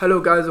Hello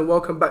guys and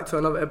welcome back to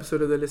another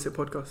episode of the Elicit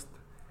podcast.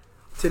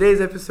 Today's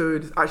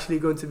episode is actually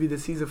going to be the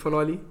season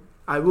finale.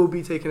 I will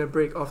be taking a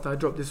break after I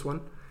drop this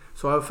one.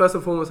 So first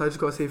and foremost, I just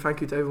got to say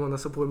thank you to everyone that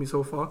supported me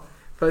so far.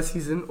 First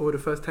season, or the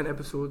first 10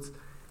 episodes,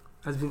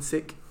 has been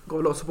sick. Got a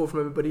lot of support from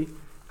everybody,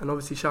 and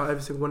obviously shout out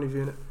every single one of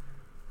you in it.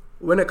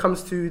 When it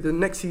comes to the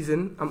next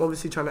season, I'm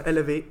obviously trying to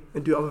elevate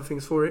and do other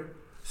things for it.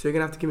 So you're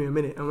going to have to give me a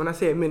minute. And when I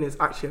say a minute, it's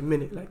actually a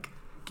minute. Like,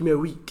 give me a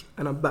week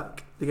and I'm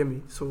back. You get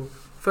me? So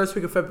first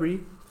week of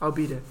February, I'll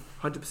be there,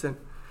 100%.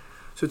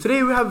 So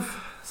today we have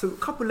a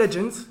couple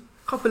legends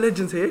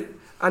here,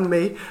 and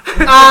May. To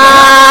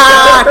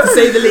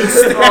say the least.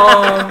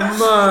 Oh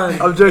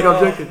man, I'm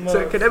joking.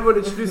 So can everyone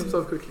introduce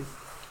themselves quickly?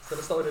 So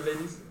let's start with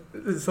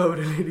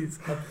the ladies.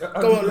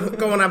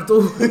 Go on,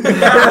 Abdul.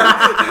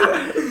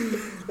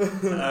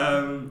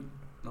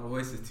 My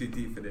voice is too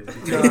deep for this.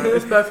 No,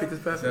 it's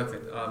perfect.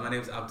 My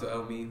name is Abdul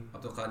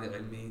Qadir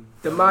Elmi.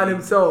 The man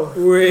himself.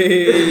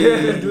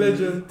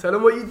 Legend. Tell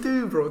him what you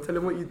do, bro.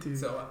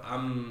 So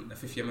I'm a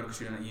fifth year medical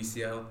student at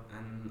UCL,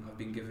 and I've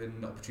been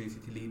given the opportunity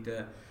to lead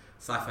the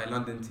Sci-Fi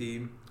London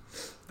team.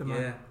 The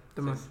man.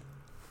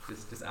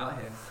 Just out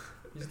here.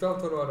 You still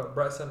talking about that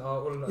Bright Centre,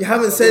 all of that. You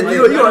haven't said it.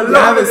 You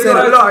haven't said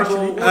it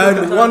actually.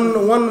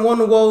 One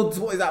world.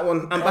 What is that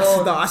one?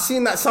 Ambassador. I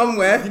seen that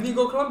somewhere. Didn't you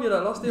go Colombia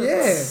that last year?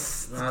 Yes.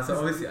 So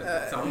obviously,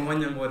 I'm one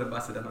young world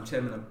ambassador, and I'm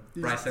chairman of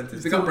Bright Centre.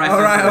 All Big up Bright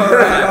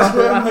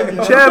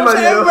Centre. Chairman.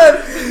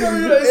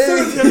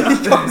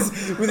 He comes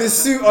with his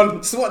suit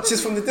on,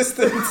 swatches from the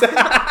distance.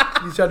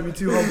 You trying to be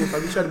too humble,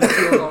 fam.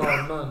 Oh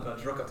man.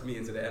 Just rock up to me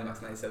into the Air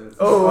Max 97.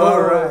 Oh,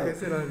 alright. Okay,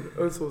 say that.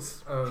 Own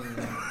source.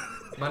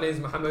 My name is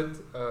Mohammed,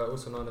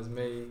 also known as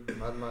May,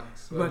 Mad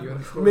Max. May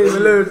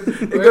Malone.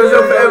 It goes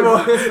on forever.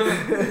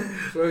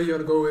 Wherever you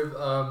want to go with.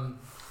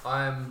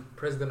 I am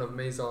president of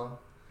Mesa.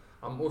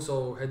 I'm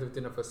also head of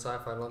dinner for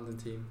Sci-Fi London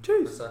team.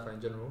 Jeez. For Sci-Fi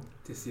in general.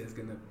 This year's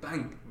gonna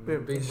bang.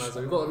 Big man.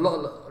 So we've got a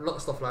lot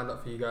of stuff lined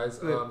up for you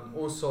guys.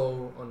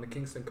 Also on the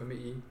Kingston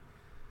committee.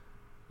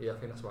 Yeah, I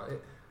think that's about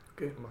it.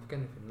 Okay. Am I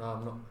forgetting anything? No,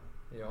 I'm not.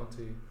 Yeah, on to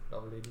the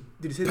other lady.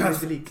 Did you say the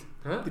Amazing League?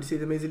 Huh? Did you say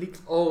the Amazing League?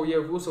 Oh yeah,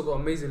 we've also got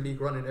Amazing League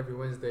running every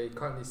Wednesday.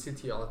 Currently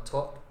City are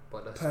top,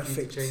 but that's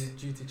Perfect.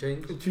 due to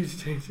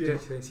change. Yeah.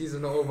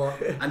 Season not over.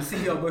 And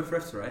City are both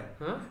refs, right?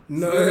 Huh?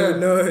 No.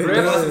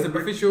 Refs,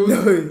 officials.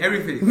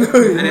 Everything.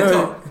 And then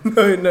top.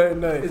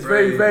 No. It's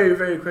very, very,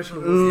 very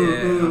questionable.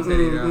 I'm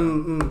telling you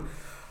now.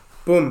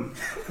 Boom.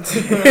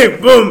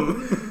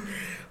 Boom.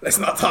 Let's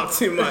not talk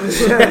too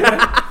much.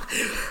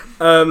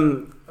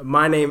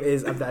 My name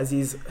is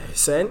Abdulaziz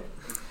Hussain.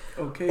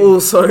 Okay.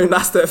 Also,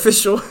 that's the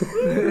official.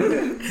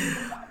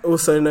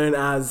 Also known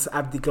as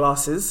Abdi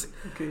Glasses.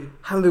 Okay.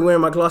 Haven't been wearing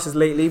my glasses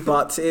lately,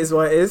 but it is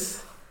what it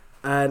is.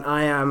 And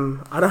I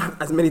don't have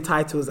as many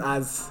titles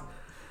as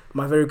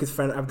my very good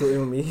friend Abdul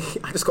Ilmi.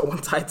 I just got one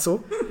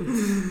title.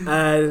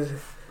 And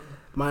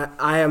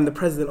I am the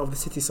president of the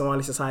City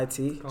Somali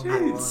Society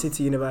at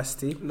City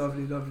University.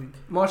 Lovely.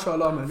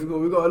 MashaAllah, man.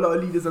 We got a lot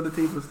of leaders on the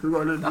tables.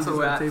 That's what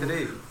we're at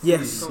today.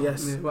 Yes. Yeah,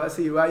 well, I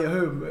see you at your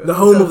home. The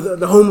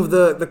home of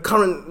the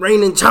current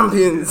reigning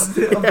champions of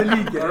the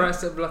league. Yeah. Alright,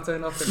 set Blatter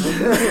enough.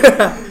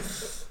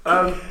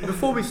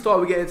 Before we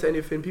start, we get into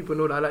anything. People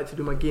know that I like to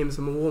do my games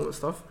and my warm-up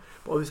stuff.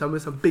 But obviously, I'm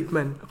with some big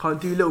men. I can't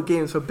do little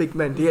games for big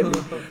men. Do you get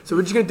me? So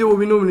we're just gonna do what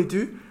we normally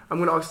do. I'm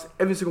gonna ask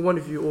every single one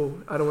of you, or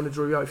I don't want to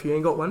draw you out if you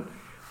ain't got one.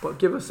 But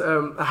give us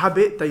a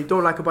habit that you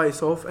don't like about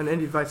yourself and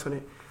any advice on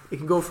it. It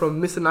can go from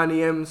missing 9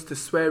 a.m.s to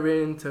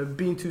swearing to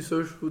being too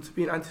social to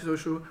being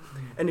antisocial,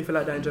 anything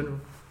like that in general.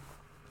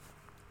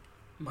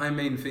 My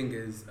main thing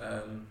is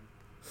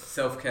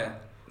self-care.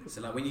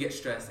 So like when you get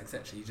stressed,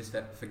 etc., you just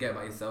forget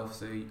about yourself.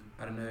 So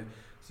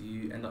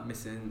you end up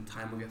missing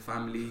time with your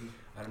family.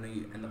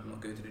 You end up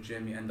not going to the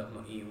gym. You end up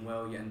not eating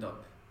well. You end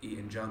up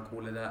eating junk.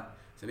 All of that.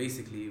 So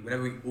basically,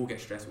 whenever we all get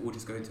stressed, we all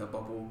just go into a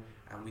bubble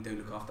and we don't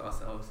look after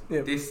ourselves.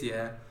 Yep. This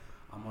year,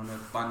 I'm on a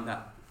fun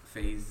that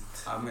phase.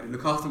 I'm going to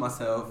look after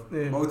myself.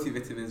 Yeah.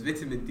 Multivitamins,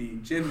 vitamin D,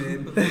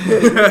 gymming,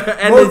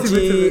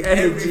 energy,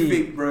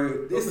 everything,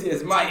 bro. This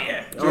year's my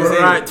year.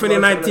 Alright,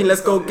 2019,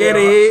 let's go get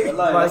it.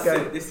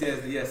 This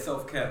year's the year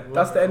self-care.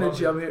 That's the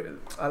energy I'm here.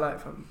 I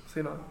like, fam.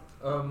 Say no.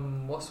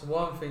 What's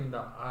one thing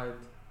that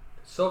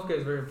self-care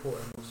is very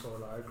important also,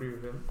 like, I agree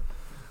with him.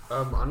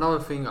 Another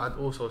thing I'd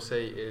also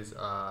say is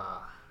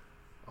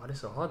this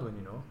is a hard one,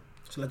 you know.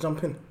 Shall I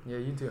jump in? Yeah,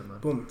 you do it, man.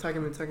 Boom. Tag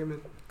him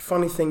in.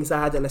 Funny thing is I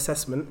had an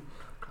assessment.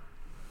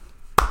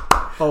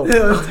 Oh. He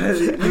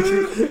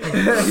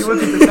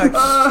wanted to tag.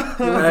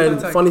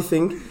 And funny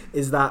thing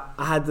is that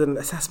I had an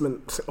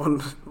assessment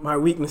on my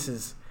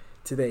weaknesses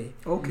today.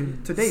 Okay.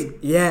 Today?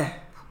 Yeah.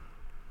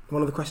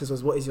 One of the questions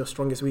was, what is your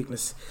strongest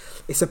weakness?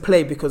 It's a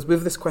play because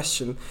with this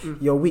question,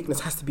 your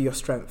weakness has to be your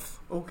strength.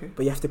 Okay.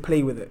 But you have to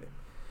play with it.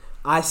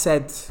 I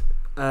said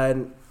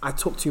I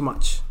talk too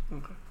much.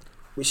 Okay.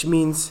 Which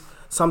means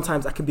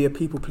sometimes I can be a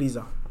people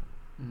pleaser.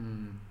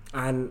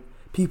 And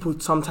people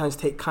sometimes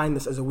take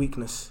kindness as a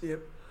weakness.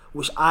 Yep.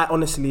 Which I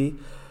honestly,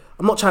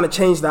 I'm not trying to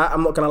change that.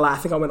 I'm not gonna lie. I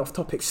think I went off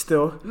topic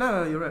still.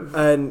 No, you're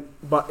right.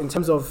 But in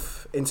terms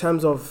of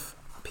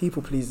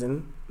people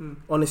pleasing,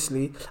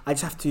 Honestly, I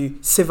just have to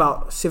sieve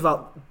out.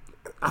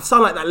 I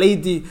sound like that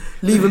lady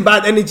leaving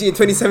bad energy in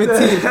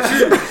 2017.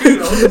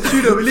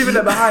 Shooter, we're leaving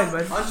that behind,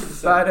 man.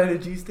 100%. Bad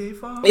energy, stay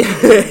far.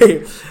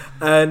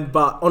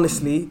 But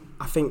honestly,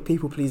 I think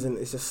people pleasing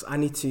is just, I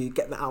need to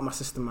get that out of my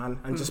system, man,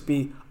 and just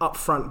be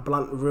upfront,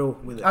 blunt, real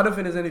with it. I don't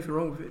think there's anything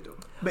wrong with it, though.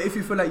 But if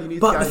you feel like you need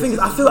to But get the out thing is,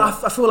 your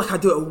I feel like I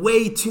do it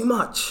way too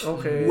much.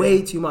 Okay.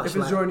 Way too much. If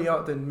it's drawing you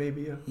out, then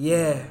maybe,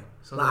 Yeah.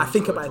 So Like, I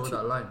think about it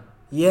that line.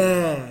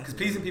 Yeah. Because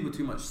pleasing people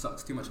too much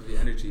sucks too much of your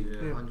energy.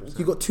 Yeah, 100%.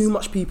 You got too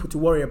much people to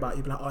worry about.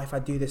 You'll be like, oh, if I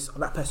do this,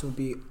 that person will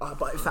be, oh,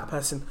 but if that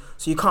person.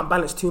 So you can't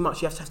balance too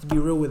much. You have to be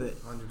real with it.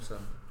 100%.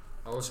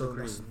 I also So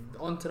agree. that's-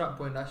 On to that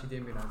point, actually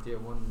gave me an idea.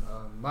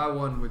 My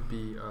one would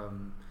be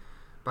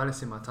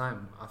balancing my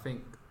time. I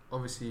think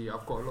obviously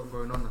I've got a lot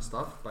going on and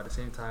stuff, but at the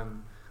same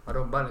time I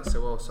don't balance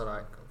so well. So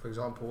like, for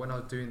example, when I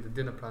was doing the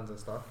dinner plans and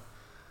stuff,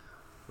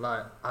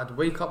 like I'd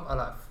wake up at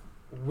like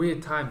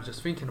weird times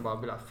just thinking about it.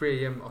 I'd be like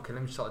 3 a.m. Okay,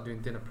 let me start doing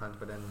dinner plans,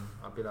 but then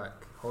I'd be like,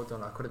 hold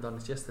on, I could have done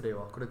this yesterday,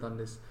 or I could have done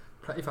this.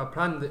 If I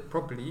planned it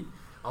properly,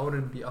 I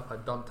wouldn't be up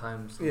at dumb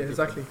times. Yeah,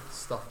 exactly.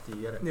 Stuff to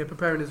get it. Yeah,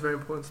 preparing is very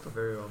important stuff.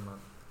 Very well, man.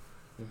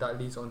 And that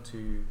leads on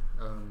to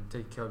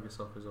take care of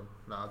yourself as well,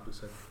 like Abdul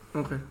said.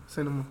 Okay,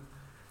 say no more.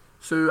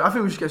 So I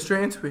think we should get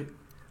straight into it.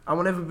 I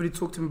want everybody to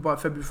talk to me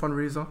about February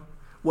fundraiser,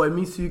 what it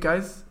means to you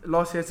guys,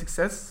 last year's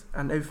success,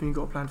 and everything you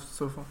got planned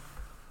so far.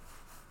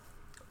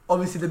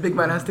 Obviously, the big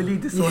man has to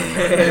lead this one.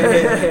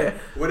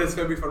 What does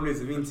February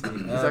fundraiser mean to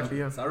me? Exactly,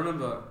 yeah. So I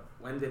remember,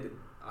 when did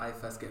I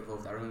first get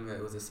involved? I remember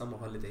it was a summer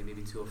holiday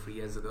maybe 2 or 3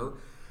 years ago,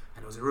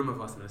 and it was a room of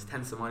us, and there was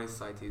 10 Somali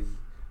societies.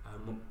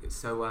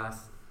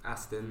 SOAS,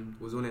 Aston,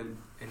 was all in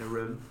a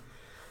room.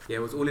 Yeah,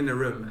 it was all in a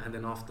room, and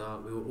then after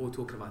we were all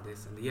talking about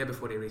this, and the year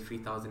before they raised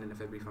 3,000 in the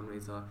February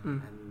fundraiser,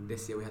 and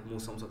this year we had more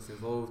Somsocs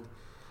involved.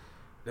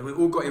 Then we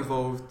all got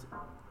involved,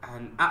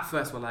 and at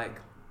first we're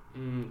like,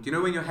 do you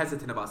know when you're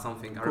hesitant about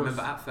something? I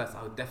remember at first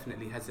I was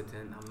definitely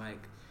hesitant. I'm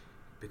like,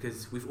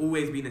 because we've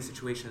always been in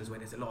situations where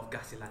there's a lot of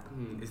gas. You're like,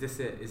 is this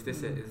it? Is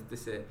this it? Is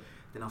this it?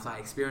 Then after I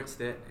experienced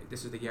it,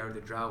 this was the year of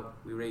the drought.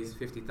 We raised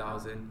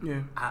 50,000.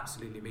 Yeah.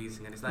 Absolutely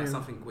amazing. And it's like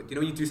something, you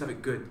know, when you do something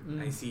good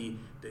and you see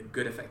the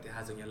good effect it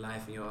has on your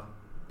life and your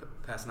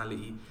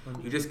personality,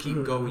 you just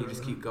keep going,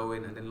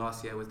 And then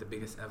last year was the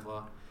biggest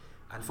ever.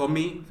 And for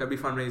me,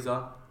 February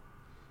fundraiser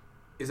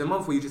is a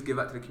month where you just give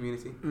back to the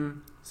community.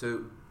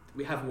 So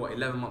we have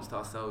 11 months to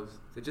ourselves.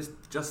 So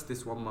just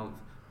this 1 month,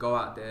 go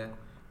out there,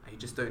 and you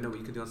just don't know what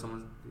you can do on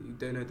someone's. You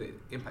don't know the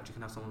impact you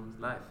can have on someone's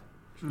life.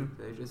 So just, you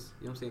know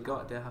what I'm saying, go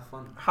out there, have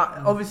fun.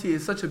 Obviously,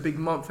 it's such a big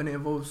month, and it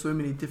involves so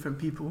many different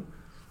people.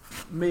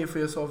 Make it for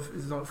yourself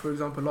is not, for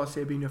example, last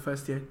year being your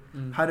first year.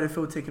 How did it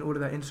feel taking all of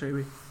that in straight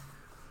away?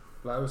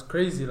 Like, it was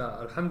crazy.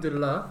 Like,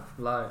 alhamdulillah,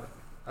 like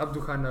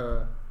Abdul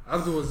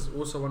was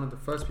also one of the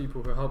first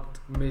people who helped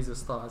Mesa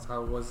start as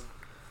how it was.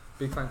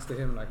 Big thanks to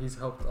him. Like, he's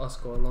helped us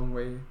go a long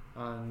way.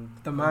 And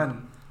The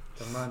man.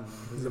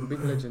 He's a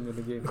big legend in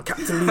the game.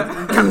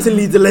 Captain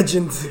Lee, the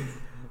legend.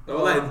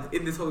 Well, like,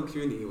 in this whole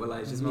community,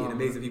 it's just meeting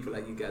amazing people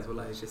like you guys.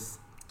 It's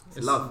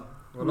love.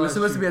 We're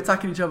supposed to be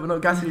attacking each other,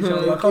 not gassing each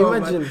other. Like, Can you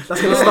imagine?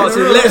 That's gonna start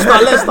soon. Let's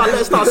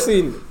start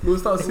soon. We'll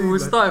start soon. We'll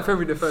start in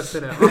February the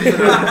 1st, innit?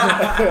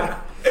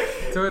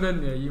 Till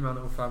then, yeah, you man,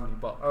 all family.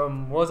 But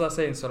what was I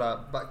saying? So,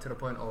 like, back to the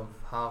point of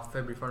how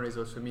February fundraiser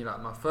was for me.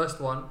 Like, my first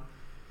one,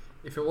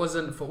 if it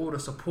wasn't for all the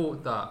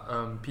support that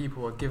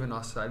people were giving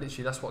us, like,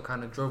 literally that's what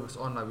kind of drove us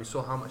on. Like, we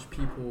saw how much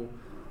people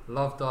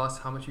loved us,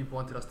 how much people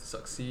wanted us to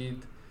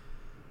succeed,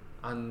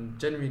 and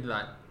genuinely,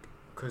 like,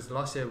 because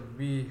last year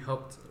we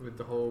helped with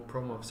the whole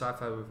promo of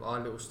sci-fi with our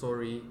little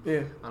story,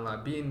 and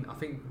like being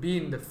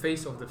the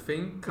face of the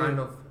thing kind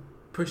of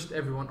pushed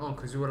everyone on,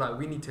 because we were like,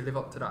 we need to live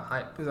up to that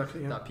hype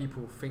that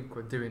people think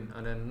we're doing.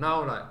 And then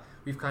now, like,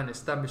 we've kind of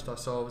established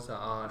ourselves at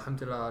our,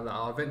 alhamdulillah, like,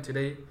 our event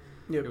today,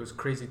 it was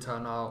crazy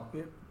turnout.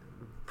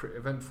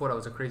 Event before that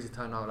was a crazy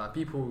turnout. Like,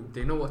 people,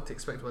 they know what to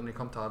expect when they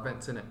come to our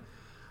events, innit?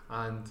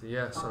 And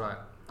so like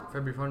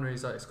February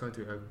fundraiser is going to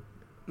be a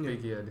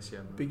big year this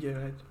year, man. Big year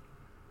ahead.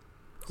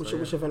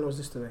 Which event was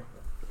this today?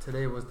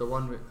 Today was the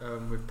one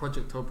with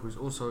Project Hope, who's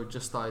also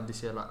just started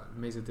this year, like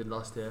Mesa did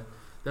last year.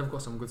 They've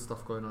got some good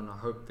stuff going on. I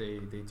hope they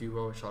do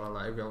well, inshallah,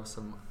 like every other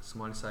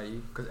Somali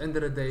society. Because end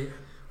of the day,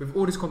 with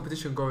all this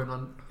competition going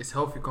on, it's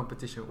healthy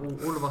competition.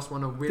 All of us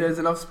want to win. There's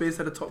enough space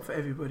at the top for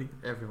everybody.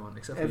 Everyone,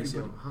 except for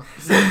everybody.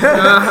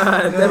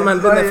 That man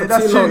been there for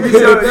too long.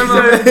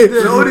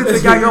 The audience to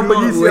gang up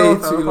on UCL. Way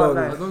too long.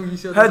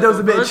 Heard there was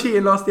a bit of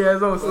cheating last year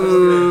as well. So.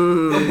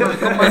 2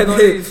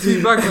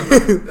 bags.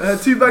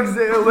 2 bags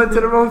went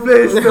to the wrong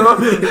place.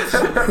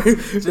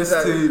 Just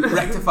to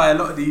rectify a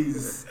lot of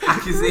these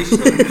accusations.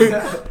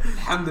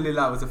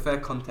 Alhamdulillah, it was a fair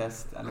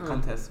contest, and a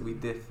contest we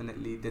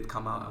definitely did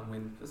come out and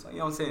win. That's what, you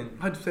know what I'm saying?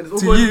 100%.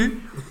 To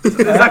you.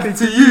 Exactly,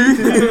 to you.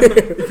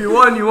 If you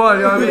won, you won,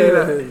 you know what I mean?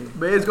 Like,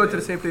 but it's going to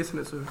the same place,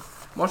 innit? So,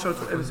 mashallah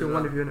to every single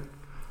one of you, innit?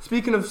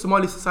 Speaking of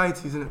Somali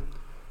societies, innit?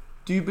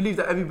 Do you believe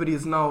that everybody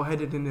is now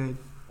headed in a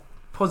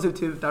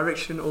positive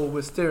direction, or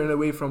we're steering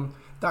away from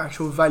the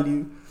actual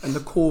value and the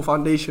core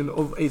foundation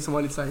of a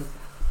Somali society?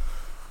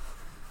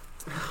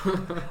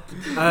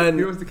 And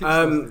Who was the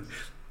Kickstarter?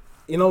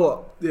 you know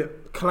what? Yeah.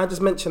 Can I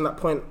just mention that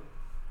point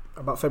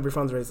about February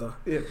fundraiser?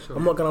 Yeah. Sure.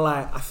 I'm not gonna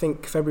lie. I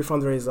think February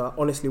fundraiser,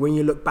 honestly, when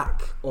you look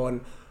back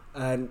on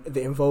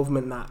the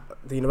involvement that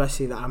the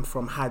university that I'm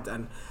from had,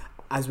 and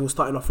as we were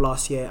starting off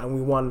last year, and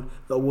we won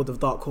the award of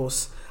Dark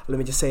Horse. Let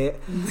me just say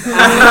it.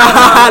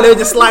 Let me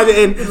just slide it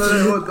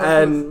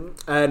in.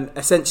 And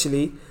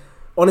essentially,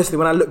 honestly,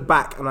 when I look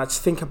back and I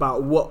just think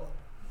about what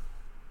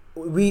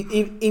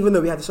even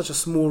though we had such a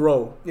small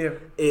role,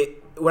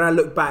 when I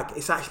look back,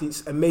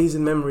 it's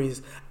amazing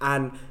memories.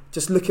 And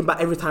just looking back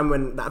every time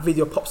when that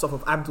video pops up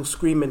of Abdul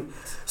screaming,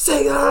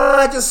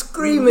 just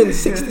screaming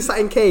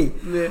 60-something K.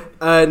 Yeah.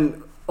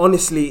 And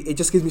honestly, it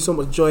just gives me so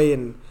much joy.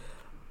 And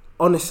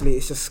honestly,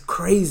 it's just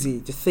crazy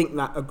to think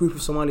that a group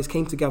of Somalis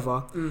came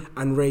together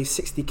and raised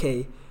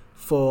 60K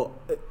for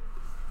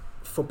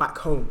back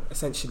home,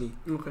 essentially.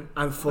 Okay.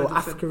 And for 100%.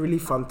 Africa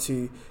Relief Fund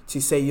to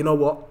say, you know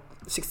what,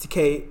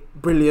 60K,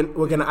 brilliant.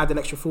 We're gonna add an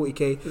extra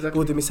 40K, Exactly.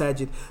 build a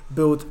masajid,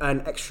 build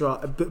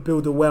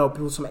a well,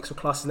 build some extra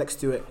classes next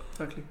to it.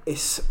 Exactly.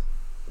 It's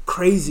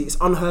crazy. It's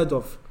unheard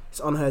of.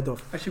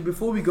 Actually,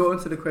 before we go on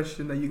to the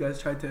question that you guys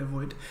tried to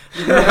avoid,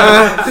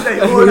 Nah,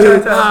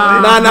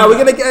 we're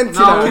gonna get into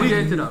No, that. we'll get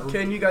into that.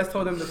 Can you guys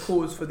tell them the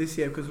cause for this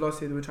year? Because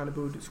last year they were trying to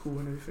build a school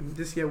and everything.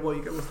 This year,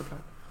 what's the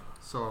plan?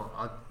 So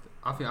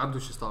I think Abdul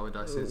should start with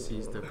that since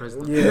he's the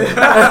president.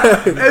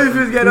 Yeah.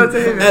 Everything's getting on to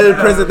him. El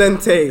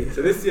Presidente.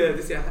 So this year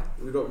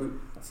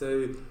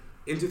so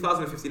in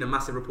 2015 a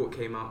massive report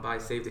came out by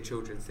Save the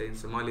Children saying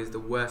Somalia is the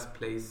worst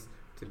place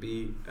to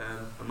be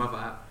a mother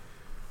at.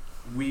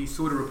 We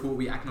saw the report,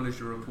 we acknowledged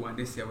the report, and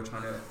this year we're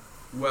trying to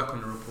work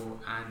on the report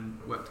and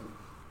work to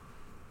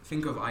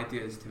think of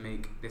ideas to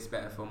make this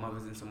better for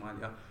mothers in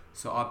Somalia.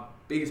 So our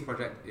biggest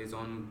project is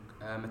on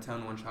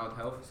maternal and child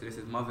health. So this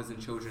is mothers and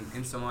children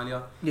in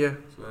Somalia. Yeah.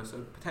 So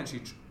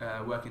potentially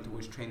working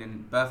towards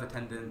training birth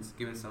attendants,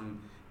 giving some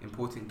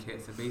important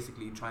kits, and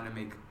basically trying to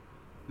make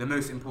the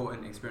most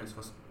important experience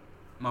for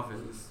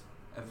mothers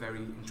a very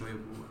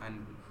enjoyable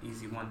and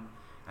easy one.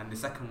 And the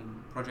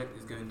second project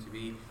is going to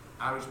be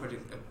outreach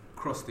projects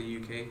across the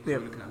UK. So we're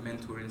looking at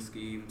mentoring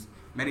schemes,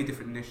 many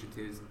different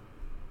initiatives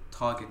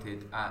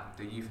targeted at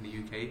the youth in the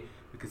UK.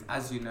 Because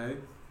as you know,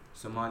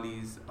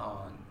 Somalis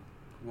are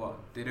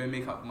they don't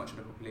make up much of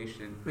the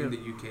population in the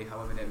UK.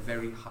 However, they're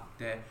very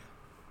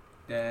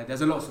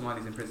there's a lot of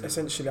Somalis in prison.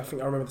 Essentially, I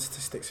think I remember the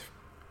statistics.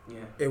 Yeah.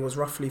 It was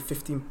roughly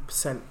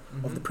 15%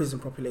 of the prison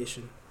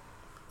population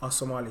are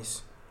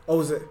Somalis. Oh,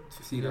 was it?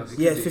 15.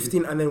 Yeah,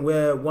 15, and then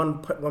we're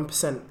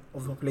 1%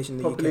 of the population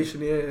in the UK.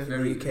 Yeah.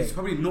 Very, UK. it's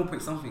probably 0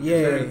 point something.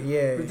 Yeah, Very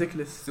yeah.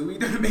 Ridiculous. So we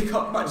don't make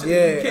up much in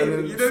Yeah, the and UK.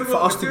 then You know for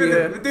what us to be-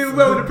 we're doing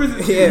well in the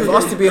prison. Yeah, for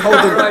us to be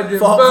holding,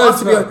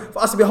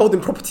 for us to be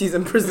holding properties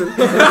in prison,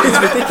 it's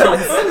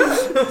ridiculous.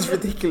 It's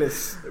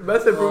ridiculous.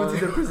 That's the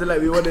properties in prison, like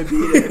we want to be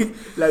there.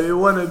 Like we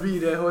want to be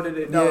there, holding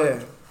it down.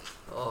 Yeah.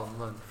 Oh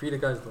man, free the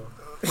guys though.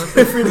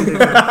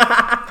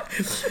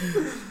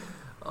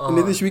 And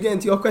then should we get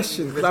into your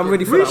question? Because I'm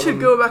ready for that We should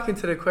one. go back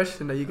into the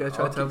question that you guys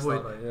tried to I'll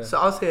avoid. kickstart that, yeah. So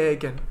I'll say it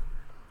again.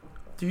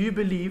 Do you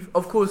believe?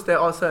 Of course, there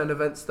are certain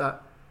events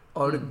that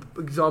are an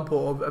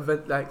example of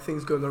event like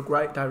things going the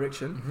right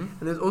direction,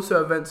 and there's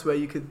also events where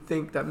you could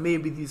think that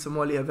maybe these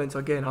Somali events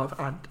are getting out of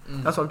hand.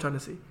 That's what I'm trying to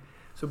say.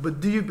 So,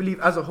 but do you believe,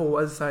 as a whole,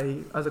 as a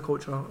society, as a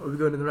culture, are we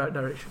going in the right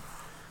direction?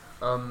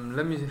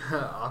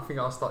 I think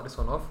I'll start this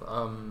one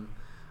off.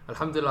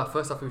 Alhamdulillah,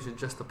 first I think we should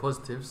address the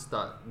positives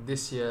that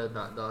this year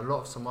that a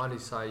lot of Somali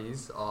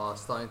societies are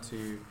starting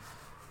to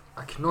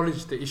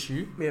acknowledge the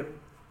issue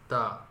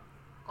that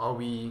are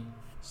we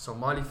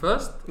Somali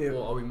first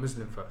or are we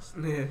Muslim first?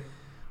 Yeah.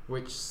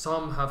 Which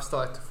some have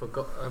started to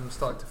forget,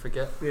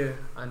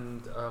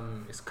 and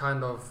it's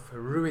kind of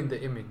ruined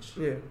the image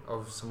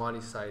of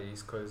Somali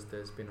societies because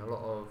there's been a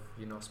lot of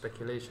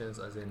speculations,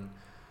 as in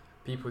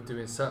people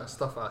doing certain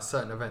stuff at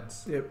certain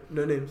events.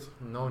 No names.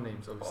 No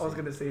names, obviously. I was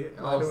gonna say it.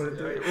 I I don't want to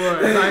do it.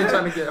 I ain't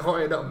trying to get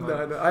hotted up,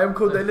 man. No. I am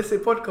called the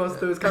Elicit podcast,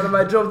 so it's kind of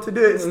my job to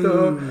do it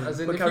still. As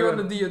in, But if carry you want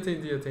on. to do your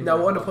thing, do your thing. Now,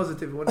 yeah, we're on a but-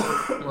 positive. we're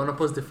on a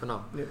positive for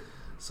now. Yeah.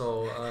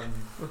 So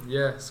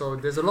so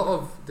there's a lot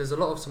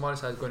of Somali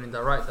sides going in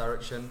the right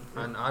direction,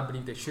 and I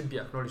believe they should be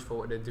acknowledged for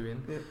what they're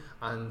doing.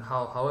 And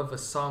however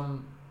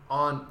some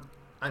aren't,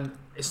 and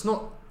it's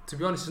not, to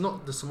be honest, it's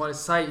not the Somali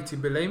society to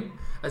blame.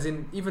 As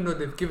in, even though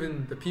they've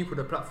given the people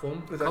the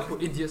platform, a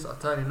couple idiots are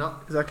turning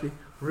up,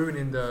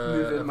 ruining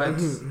the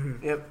events,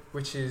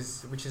 which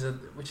is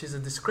a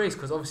disgrace.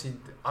 Because obviously,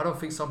 I don't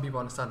think some people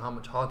understand how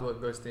much hard work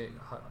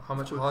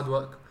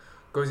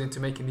goes into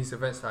making these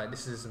events. Like,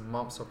 this is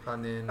months of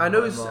planning. I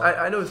know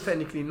it's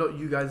technically not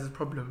you guys'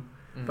 problem,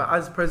 but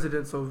as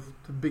presidents of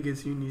the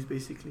biggest unis,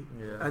 basically,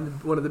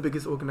 and one of the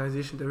biggest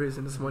organisations there is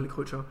in the Somali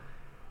culture,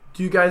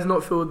 do you guys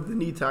not feel the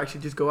need to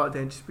actually just go out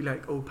there and just be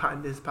like, oh,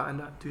 pattern this, pattern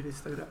that, do this,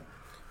 do that?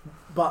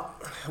 But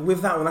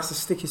with that one, that's a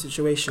sticky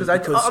situation.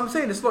 Because I'm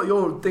saying it's not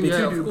your thing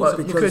to do, but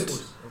you could.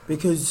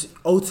 Because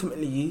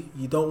ultimately,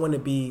 you don't want to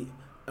be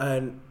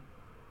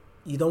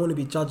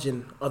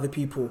judging other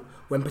people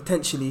when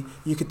potentially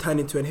you could turn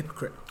into a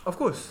hypocrite. Of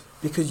course.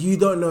 Because you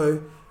don't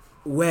know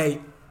where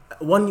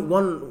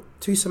 2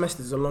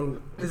 semesters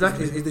along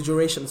Exactly. is the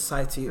duration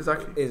society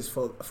is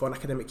for an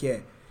academic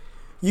year.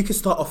 You can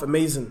start off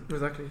amazing,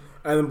 Exactly.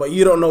 but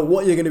you don't know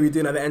what you're going to be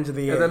doing at the end of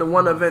the year. And then in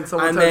one event,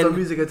 someone And turns then- on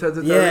music and turns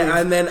into Yeah,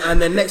 and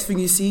then next thing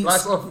you see,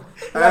 Lights off.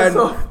 Lights and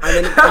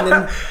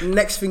off. then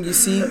next thing you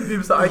see,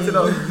 people start acting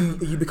up.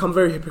 you become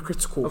very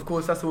hypocritical, Of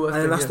course, that's the worst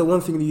and thing. that's the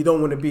one thing that you don't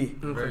want to be.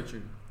 Very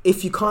true.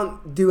 If you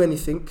can't do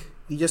anything,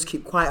 you just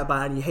keep quiet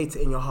about it and you hate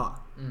it in your heart.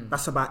 Mm.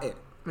 That's about it.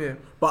 Yeah.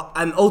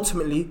 And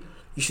ultimately,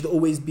 you should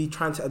always be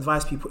trying to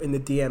advise people in the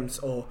DMs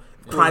or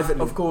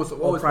privately. Of course,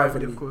 always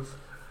privately, of course.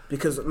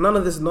 Because none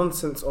of this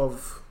nonsense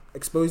of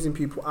exposing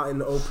people out in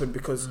the open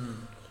because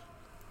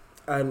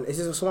and is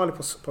this a Somali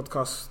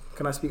podcast?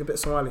 Can I speak a bit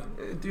Somali?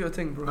 Do your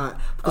thing, bro.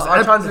 Because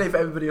I'll translate for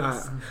everybody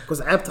else.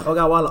 because عبت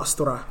حقا ولا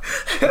أسطورة.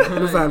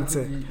 ما فهمت.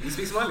 You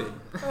speak Somali?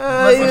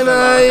 You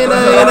know.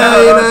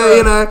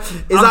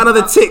 Is that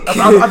another tick?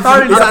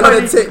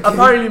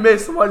 Apparently, mate,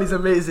 Somali's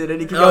amazing,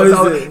 and he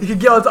can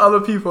get onto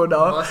other people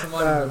now. But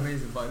Somali is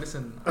amazing. But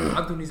listen,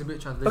 Abdul needs a bit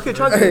of translation. Okay,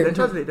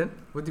 translate then.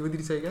 What did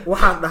he say again?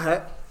 واحد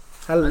ده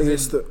هل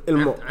يست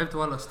المو. عبت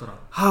ولا أسطورة.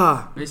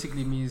 Ha.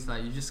 Basically means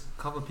like you just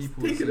cover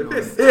people. Speaking you of know,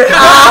 this.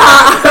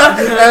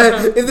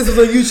 If this was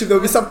on YouTube, there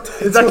would be some.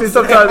 Exactly,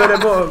 sometimes at the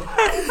bottom.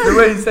 The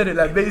way he said it,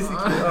 like basically.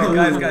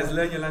 Oh, Guys,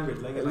 learn your language.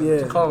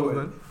 Yeah. Calm,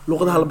 man.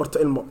 لغة هلا برت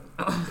المو.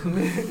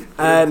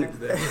 And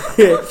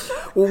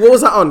what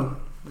was that on?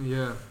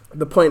 Yeah.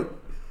 The point.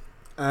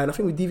 And I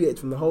think we deviated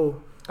from the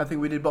whole. I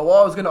think we did. But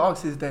what I was going to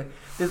ask is that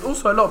there's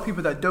also a lot of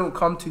people that don't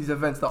come to these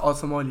events that are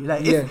Somali.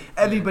 Like, if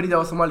everybody that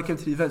was Somali came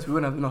to the events, we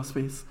wouldn't have enough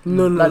space.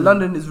 No. Like,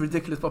 London is a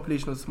ridiculous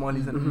population of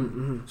Somalis.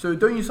 And so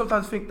don't you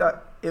sometimes think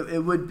that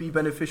it would be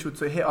beneficial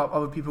to hit up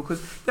other people?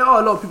 Because there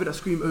are a lot of people that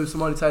scream, oh,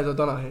 Somali ties are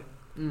done out here.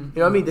 You know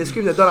what I mean? They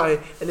scream they're done out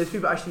here, and there's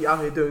people actually out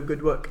here doing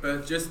good work.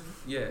 As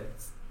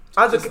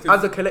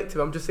a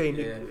collective, I'm just saying.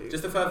 Yeah.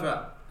 Just to further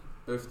up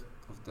both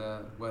of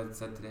the words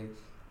said today,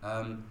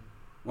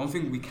 one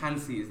thing we can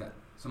see is that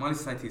Somali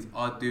societies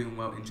are doing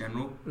well in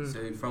general.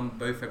 So from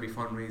both February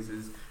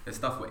fundraisers, the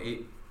stuff we're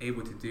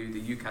able to do,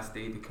 the UCAS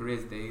Day, the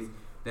Careers Days,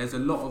 there's a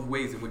lot of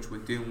ways in which we're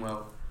doing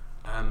well.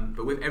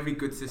 But with every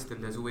good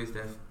system, there's always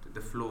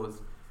the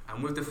flaws.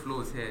 And with the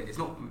flaws here, it's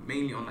not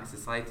mainly on like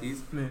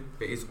societies, but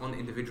it's on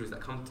individuals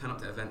that turn up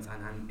to events,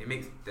 and it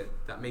makes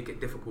that make it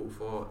difficult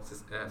for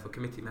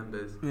committee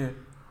members. Yeah.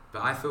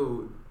 But I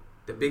feel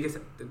the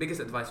biggest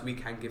advice we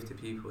can give to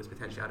people is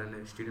potentially, I don't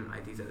know, student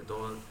IDs at the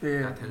door.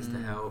 Yeah. That tends to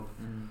help,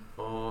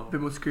 or A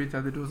bit more security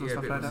at the doors and a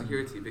stuff bit like more that.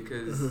 security,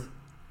 because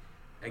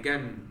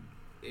again,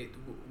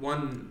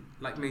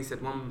 like May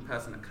said, one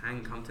person that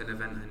can come to an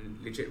event and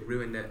legit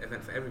ruin the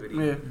event for everybody.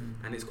 Yeah.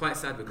 And it's quite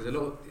sad because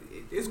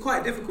it's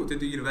quite difficult to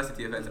do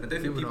university events, and I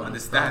don't think people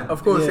understand.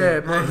 Of course,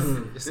 yeah.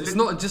 It's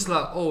not just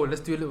like, oh,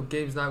 let's do a little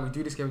games now. We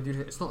do this game, we do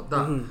this. It's not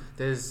that.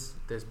 There's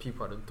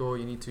people at the door.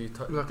 You need to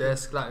touch the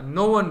desk. Like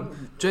no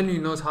one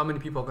genuinely knows how many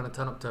people are gonna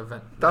turn up to an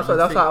event. That's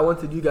why I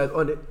wanted you guys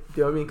on it. Do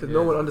you know what I mean? Because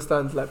no one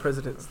understands like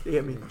presidents. You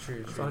get me?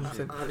 True.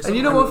 100%. And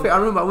you know one thing? I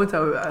remember I went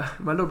to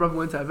my little brother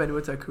went to an event. He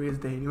went to a careers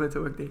day and he went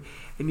to work day,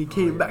 and he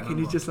came back and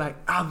he's just like,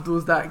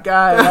 Abdul's that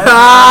guy.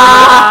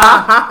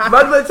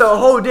 Man went to a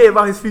whole day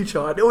about his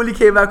future, and all he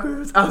came back with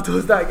was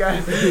Abdul's that guy.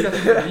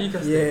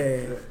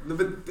 Yeah. No,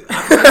 but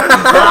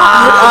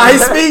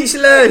He's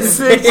speechless.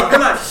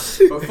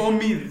 but for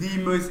me, the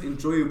most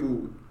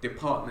enjoyable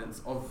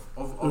departments of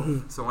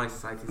Somali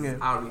society is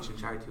outreach and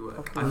charity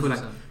work. I feel like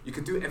you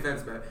could do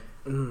events, but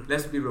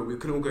let's be real, we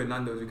can all go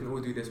Nando's, we can all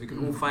do this, we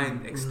can all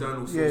find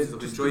external sources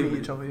of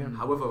enjoyment.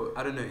 However,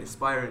 I don't know,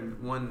 inspiring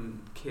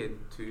one kid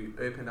to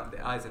open up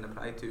their eyes and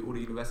apply to all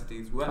the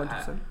universities we're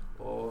at,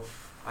 or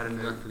I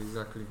don't know,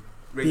 Exactly.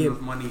 raising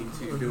enough money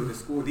to build a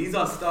school. These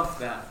are stuff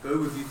that go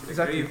with you to the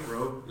grave,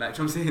 bro. Like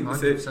I'm saying,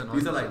 100%,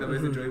 these are like the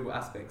most enjoyable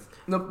aspects.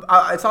 No,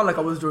 it sounded like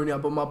I was drawing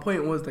out, but my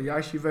point was that you're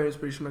actually a very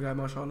inspirational guy,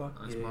 mashallah.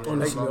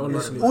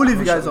 Honestly. All of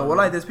you guys are. Well,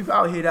 like, there's people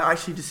out here that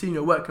actually just seeing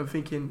your work and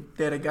thinking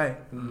they're the guy.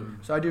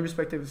 So I do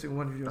respect every single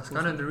one of you. That's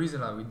kind of the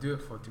reason like we do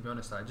it for, to be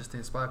honest, like just to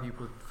inspire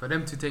people, for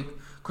them to take,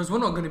 because we're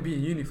not going to be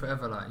in uni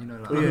forever, like, you know,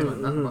 like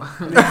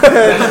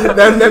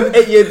them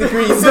 8-year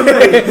degrees. Just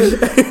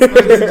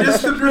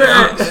to bring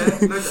I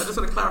just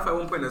want to clarify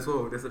one point as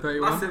well. There's a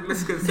 31? massive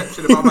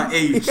misconception about my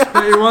age.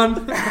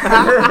 31,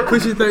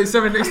 pushing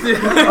 37 next year.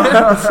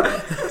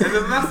 There's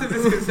a massive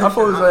misconception. I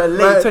thought it was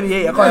late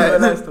 28. I can't remember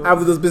that still.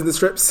 Have those business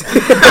trips.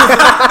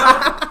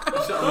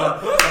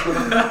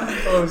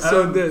 Oh,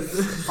 so dead.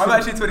 I'm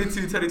actually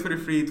 22,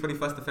 23,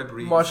 21st of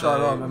February.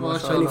 Mashallah, man.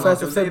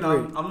 21st of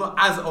February. I'm not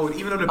as old,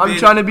 even though the I'm beard.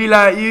 trying to be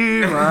like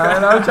you,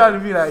 man. I'm trying to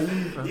be like you,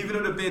 man. Even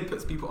though the beard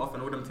puts people off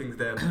and all them things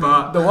there,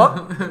 but The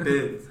what?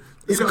 beard.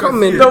 It's You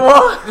coming. The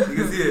what? You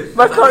can see it.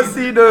 I can't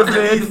see those, At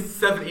man. least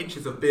 7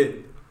 inches of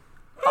beard.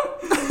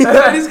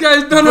 This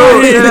guy's done Oh,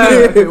 already.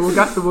 yeah. Okay, we'll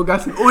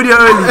gas it. Audio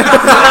only.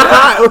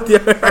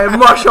 Hey,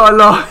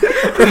 mashallah.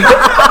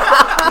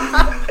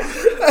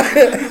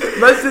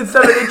 Man said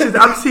 7 inches.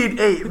 I'm seeing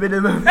 8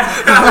 minimum.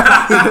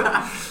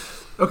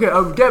 Okay,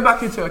 getting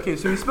back into it. Okay,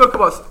 so we spoke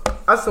about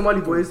as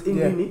Somali boys in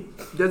Yeah. uni.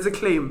 There's a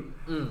claim.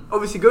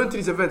 Obviously, going to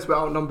these events, we're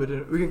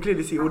outnumbered. We can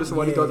clearly see all the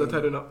Somali girls are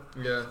turning up.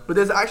 Yeah. But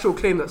there's an actual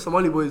claim that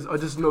Somali boys are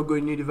just not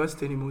going to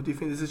university anymore. Do you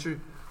think this is true?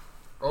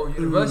 Oh,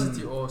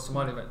 university or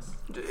Somali events?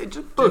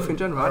 Just both in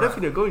general. I don't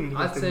think they're going to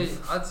university.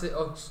 I'd say,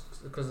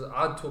 because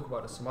I'd talk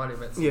about the Somali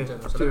events Yeah, in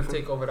general. So let me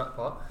take over that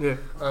part. Yeah.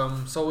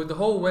 So with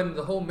when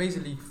the whole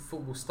Major League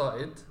football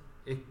started,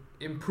 it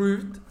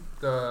improved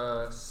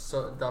the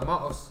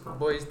amount of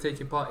boys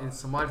taking part in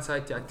Somali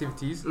society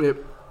activities. Yep.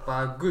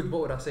 By a good,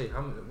 what would I say?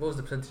 What was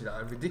the percentage of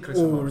that? A ridiculous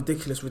Oh, amount.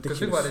 ridiculous. Because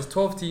think about it, there's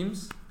 12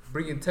 teams,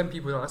 bringing 10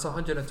 people down. That's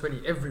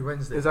 120 every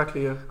Wednesday.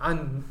 Exactly, yeah.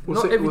 And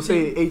We'll say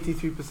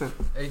 83%.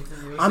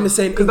 I'm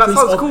saying Because that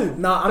sounds of, cool.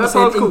 Nah, I'm That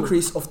saying sounds cool.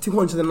 increase of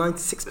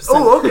 296%.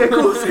 Oh, okay,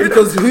 cool.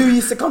 Because who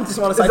used to come to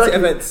Somali society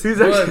Exactly. events? Who's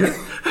actually?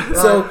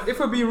 So if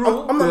we're being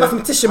real, I'm not a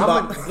mathematician,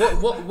 but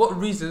what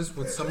reasons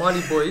would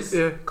Somali boys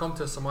Yeah. come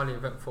to a Somali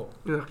event for?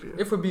 Exactly.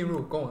 If we're being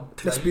real, go on.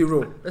 let's be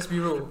real. Let's be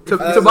real. To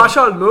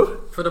Bashar, no?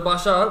 For the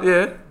Bashar,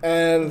 Yeah.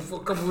 And for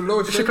a couple of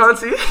low She shit. can't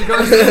see. She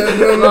can't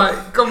see.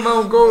 Like, come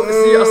on, go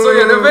see. I saw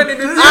you at an event in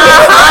the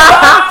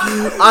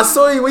I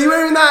saw you. Were you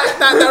wearing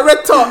that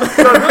red top?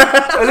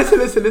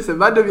 Listen,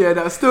 madam,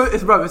 yeah, it's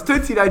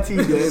 2019,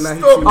 yeah.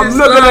 Stop I'm this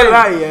not gonna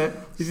lie. lie, yeah.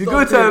 If you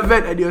go Stop to an it.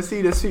 event and you're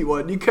seeing a sweet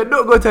one, you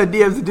cannot go to a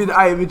DMs and do the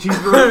eye images,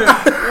 bro.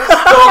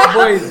 Stop,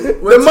 boys.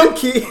 The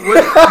monkey.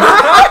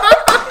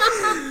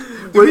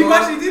 Did we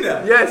actually do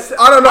that? Yes.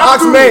 I don't know.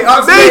 Ask May.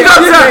 Ask May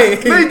does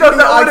that. May. May does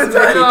that all the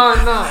time. No.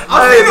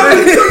 Hey,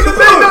 May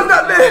does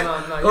that, May. No.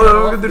 Hold on,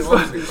 we're gonna do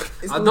this.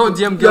 I don't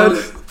DM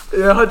girls.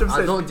 Yeah, 100%.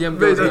 I don't DM May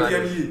girls. does like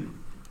that. that.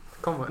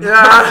 Come on.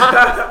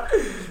 Yeah.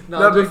 No,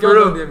 No, but girls for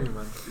don't real. DM me,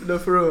 man. No,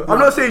 for real. I'm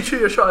not saying shoot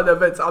your shot at the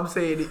events. I'm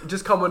saying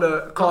just come on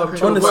a calm,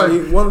 chill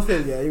vibe.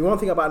 Honestly, one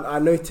thing about I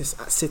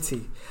noticed at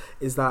City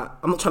is that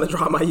I'm not trying to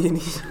draw out my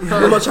uni.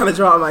 I'm not trying to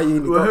draw out my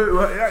uni.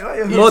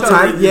 but more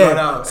time,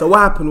 yeah. So what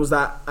happened was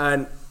that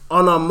on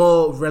our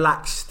more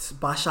relaxed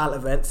Bashal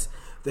events,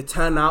 the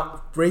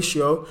turnout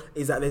ratio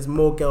is that there's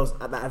more girls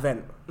at that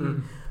event.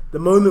 The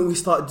moment we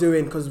start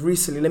doing, because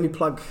recently, let me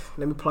plug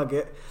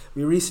it.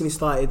 We recently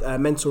started a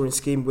mentoring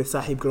scheme with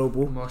Sahib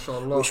Global,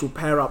 MashaAllah. which will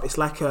pair up. It's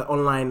like an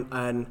online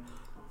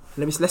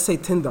let's say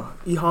Tinder,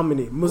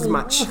 eHarmony,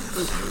 Muzmatch.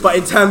 But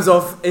in terms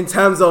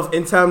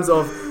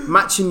of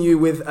matching you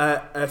with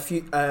a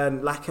few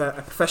like a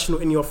professional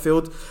in your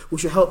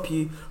which will help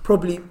you.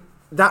 Probably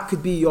that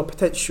could be your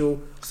potential.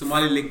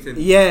 Somali LinkedIn.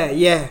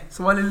 Yeah.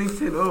 Somali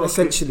LinkedIn. Oh, okay.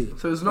 Essentially.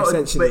 So it's not, but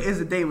it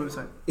is a dating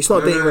website. It's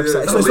not a dating No.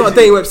 website. It's not a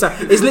dating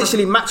website. It's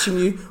literally matching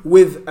you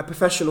with a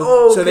professional,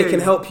 so they can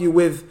help you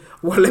with.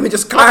 Well, let me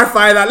just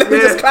clarify that. Let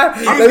me just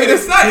clarify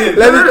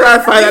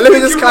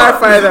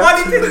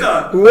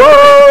that.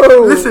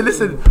 Whoa!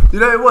 Listen. You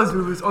know it was.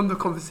 We was on the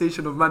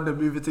conversation of Manda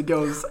moving to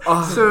girls.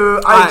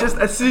 So I just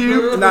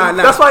assume. Nah.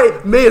 That's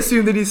why May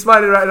assumed that he's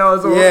smiling right now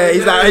as well. Yeah,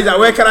 he's like,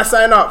 where can I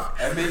sign up?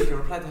 Maybe you can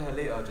reply to her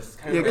later. Just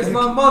carry on. It's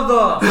my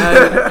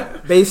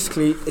mother.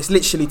 Basically, it's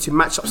literally to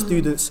match up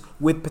students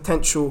with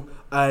potential,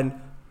 and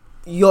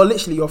you're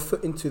literally your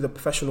foot into the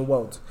professional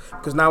world.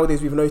 Because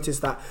nowadays we've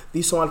noticed that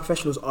these Somali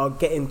professionals are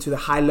getting to the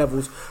high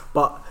levels,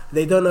 but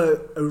they don't know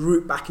a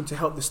route back in to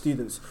help the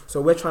students.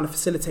 So we're trying to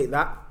facilitate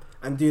that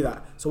and do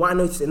that. So what I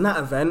noticed in that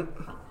event,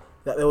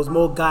 that there was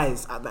more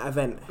guys at that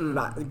event,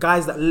 like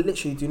guys that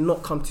literally do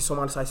not come to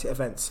Somali society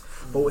events.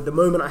 But with the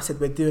moment I said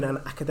we're doing an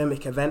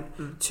academic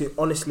event to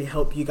honestly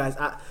help you guys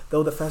out, they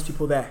were the first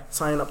people there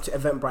signing up to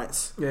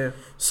Eventbrites. Yeah.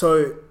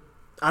 So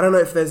I don't know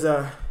if there's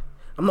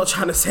I'm not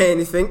trying to say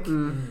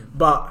anything,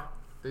 but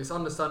It's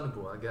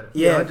understandable, I get it.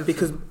 yeah, 100%.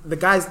 because the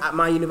guys at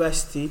my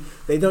university,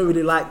 they don't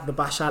really like the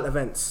Bashal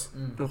events.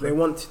 They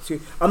want to.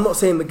 I'm not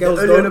saying the girls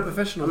Only on a don't.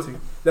 professional team.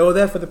 They were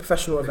there for the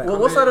professional event.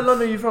 What side of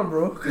London are you from,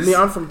 bro? Me,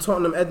 I'm from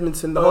Tottenham,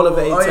 Edmonton, the whole of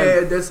the A10. yeah,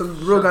 there's some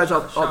real guys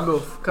up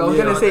north. 'Cause I was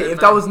Yeah. gonna say if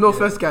that was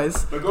Northwest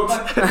guys, But go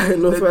back.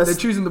 Northwest. they're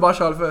choosing the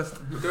Bashar first.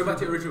 Go back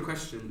to your original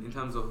question in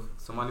terms of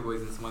Somali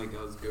boys and Somali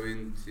girls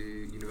going to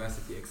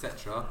university,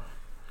 etc.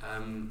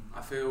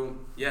 I feel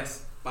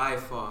yes, by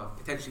far,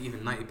 potentially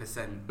even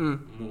 90%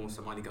 more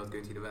Somali girls go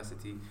to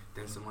university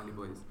than Somali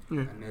boys,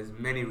 and there's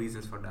many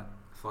reasons for that.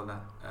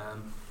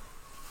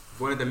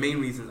 One of the main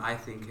reasons I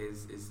think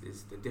is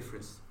the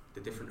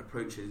different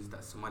approaches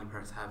that Somali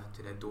parents have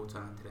to their daughter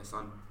and to their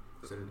son.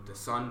 So the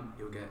son,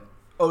 he'll get.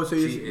 Oh, so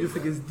you cheated.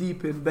 think it's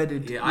deep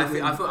embedded? Yeah, I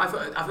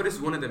feel this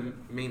is one of the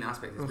main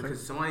aspects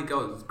because Somali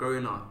girls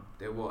growing up,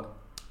 they're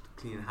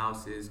cleaning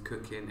houses,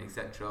 cooking,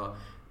 etc.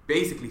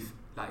 Basically,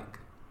 like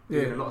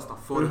doing a lot of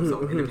stuff for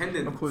themselves.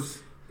 Independence, of course,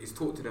 is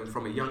taught to them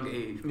from a young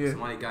age. Yeah.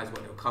 Somali guys,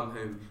 they'll come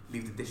home,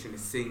 leave the dish in the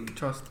sink,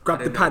 trust.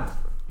 Grab the pad.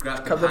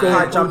 grab Grab the the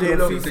pad, pad, jump in,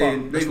 fix FIFA.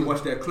 in, maybe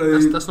wash their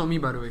clothes. That's not me,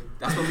 by the way.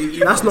 That's not me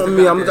either. That's not It's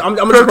me. about I'm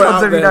them. just put it Clubs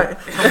out every there. night.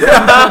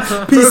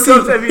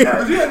 PC. every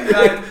night.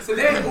 Like, so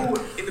they're all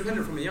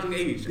independent from a young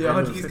age. Yeah,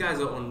 And 100%. these guys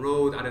are on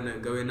road, I don't know,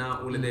 going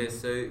out, all of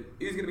this. So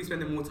who's going to be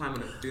spending more time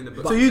on doing the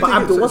book? So you But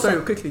think? Abdul, what's Sorry,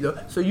 that? quickly though.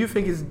 So you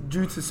think it's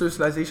due to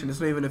socialization?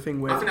 It's not even a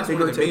thing where I think that's they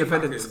one go of to the main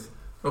independence. factors.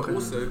 But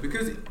also,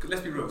 because,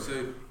 let's be real, so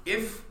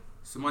if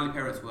Somali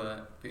parents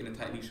were putting a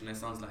tight leash on their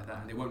sons like that,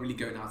 and they weren't really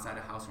going outside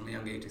the house from a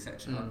young age,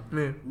 etc.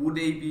 Yeah. Would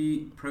they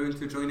be prone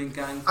to joining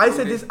gangs? I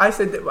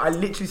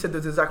literally said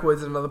this exact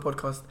words in another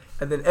podcast,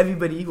 and then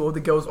everybody, all the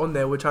girls on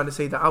there, were trying to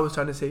say that I was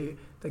trying to say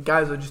that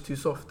guys are just too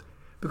soft,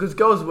 because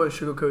girls weren't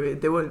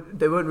sugarcoated. They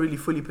weren't really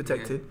fully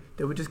protected.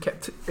 They were just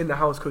kept in the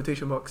house,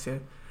 quotation marks. Yeah.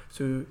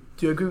 So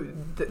do you agree?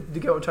 Do you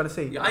get what I'm trying to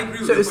say? Yeah, I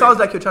agree. So it sounds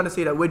like you're trying to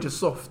say that we're just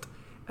soft,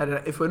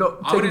 and if we're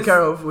not taken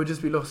care of, we'll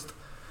just be lost.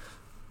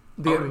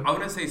 I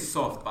wouldn't say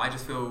soft, but I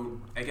just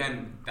feel,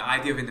 again, the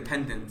idea of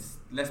independence,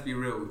 let's be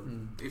real.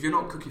 If you're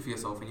not cooking for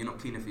yourself and you're not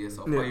cleaning for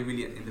yourself, are you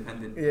really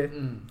independent? Yeah.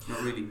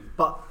 Not really.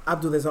 But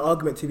Abdul, there's an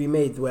argument to be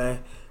made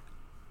where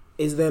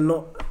is there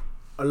not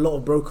a lot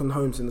of broken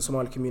homes in the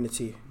Somali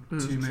community?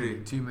 Too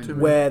many.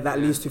 Where that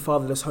leads to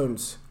fatherless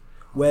homes,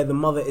 where the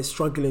mother is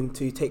struggling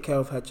to take care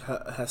of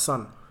her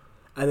son,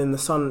 and then the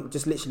son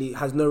just literally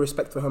has no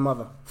respect for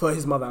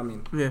his mother. I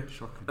mean, yeah,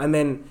 shocking. And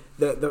then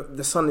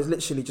the son is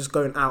literally just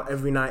going out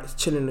every night,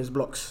 chilling in his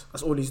blocks.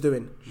 That's all he's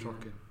doing.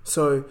 Shocking.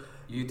 So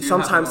You do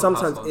sometimes have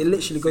a lot of it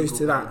literally goes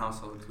to that.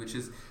 households, which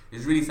is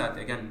really sad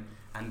again.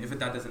 And if a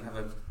dad doesn't have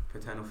a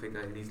paternal figure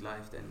in his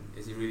life, then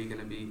is he really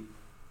going to be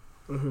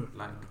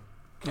like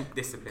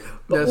disciplined?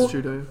 That's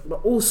true though.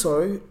 But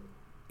also,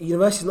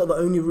 university is not the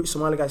only route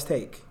Somali guys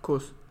take. Of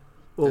course.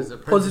 Or There's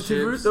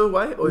positive route though?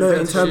 Why? Or No,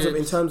 in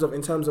apprenticeships.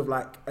 terms of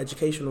like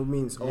educational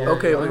means or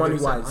Okay, money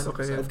wise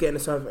 100%. of getting a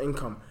certain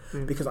income.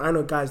 Yeah. Because I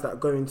know guys that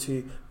go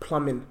into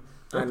plumbing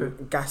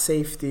and gas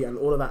safety and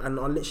all of that and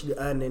are literally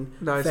earning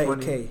nice 30k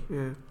money.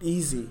 Yeah.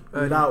 easy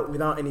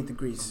without any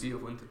degrees.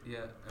 Beautiful,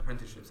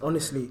 apprenticeships.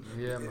 Honestly,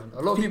 Yeah, man.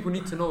 A lot of people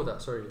need to know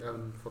that. Sorry,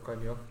 for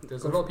cutting you off.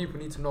 There's a lot of people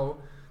need to know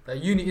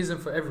that uni isn't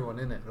for everyone,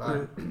 innit?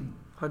 Like,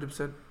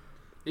 100%.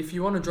 if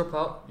you want to drop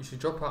out, you should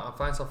drop out and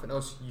find something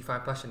else you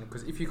find passionate.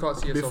 Because if you can't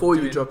see yourself Before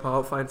doing, you drop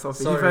out, find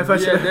something. sorry, you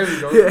find yeah, passionate. there we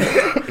go.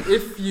 Yeah.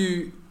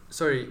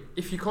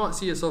 If you can't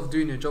see yourself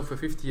doing your job for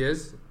 50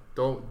 years,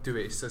 don't do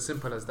it. It's as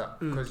simple as that.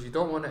 Because you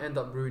don't want to end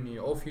up ruining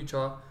your own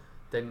future.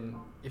 Then,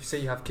 if say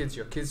you have kids,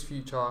 your kids'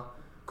 future.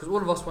 Because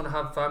all of us want to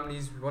have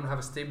families. We want to have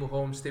a stable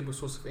home, stable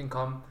source of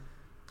income.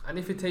 And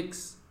if it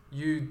takes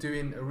you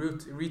doing a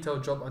retail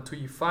job until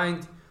you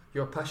find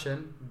your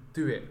passion,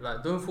 do it.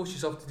 Like, don't force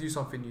yourself to do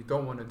something you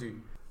don't want to do.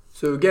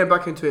 So getting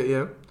back into it,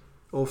 yeah,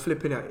 or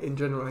flipping it in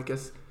general, I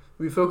guess.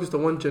 We focused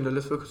on one gender,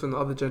 let's focus on the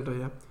other gender,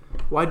 yeah.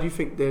 Why do you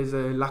think there's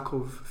a lack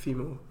of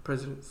female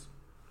presidents?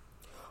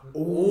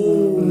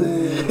 oh,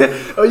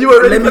 You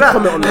were ready let for me that?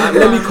 comment on that.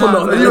 Let me comment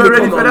on that. You were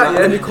ready for that, yeah?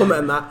 Let me comment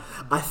on that.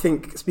 I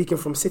think, speaking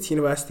from City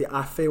University,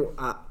 I feel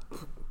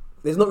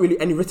there's not really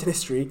any written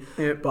history,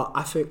 but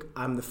I think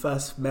I'm the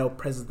first male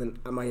president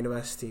at my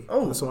university,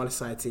 the Somali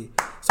Society.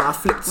 So I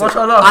flipped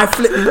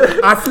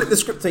the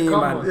script on you,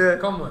 man.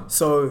 Come on.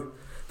 So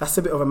that's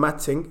a bit of a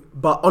mad thing.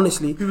 But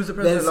honestly, Who was the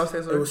president last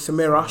year? it was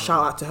Samira.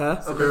 Shout out to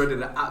her. Samira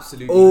did an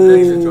absolutely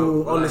amazing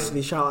job.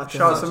 Honestly, shout out to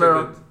Shout her.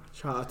 out Samira.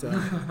 Shout out to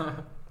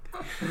her.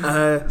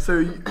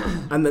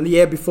 And then the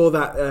year before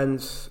that,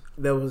 and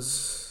I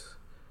was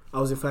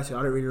in first year.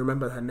 I don't really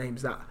remember her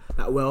names that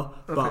well,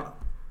 but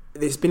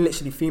it's been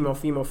literally female.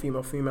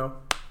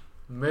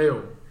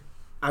 Male.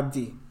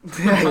 Abdi.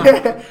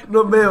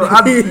 Not male,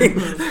 Abdi.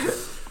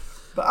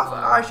 But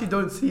I actually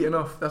don't see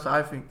enough. That's what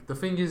I think. The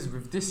thing is,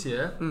 with this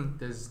year,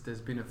 there's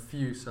been a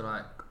few. So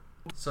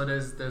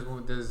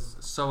there's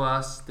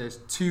SOAS. There's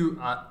 2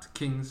 at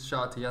Kings.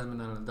 Shout out to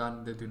Yasmin and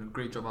Ladan. They're doing a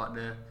great job out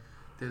there.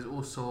 There's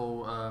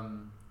also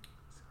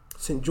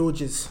St.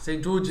 George's.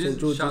 St. George's.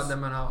 Shout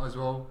them out as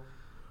well.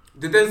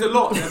 There's a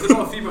lot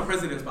of female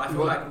presidents, but I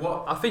feel like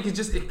what I think it's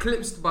just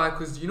eclipsed by,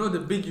 because you know the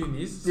big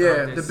unis.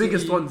 Yeah, the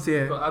biggest ones.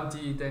 Yeah. You've got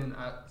Abdi, then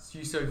at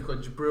UCL you've got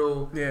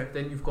Jibril. Yeah.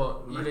 Then you've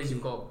got Elays,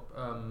 you've got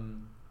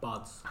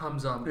Bards.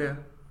 Hamza.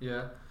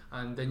 Yeah.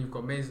 And then you've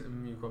got Meza,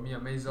 you've got Mia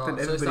Meza.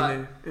 Then So it's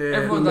like everybody.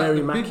 everyone, like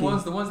the Mary big Maki.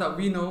 ones, the ones that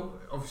we know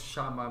of.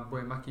 Shout out my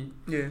boy Maki.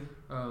 Yeah.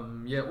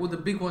 All the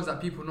big ones that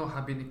people know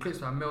have been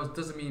eclipsed by males.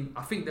 Doesn't mean,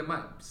 I think there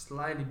might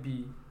slightly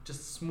be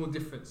just a small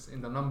difference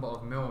in the number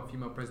of male and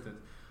female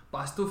presidents. But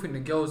I still think the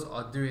girls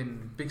are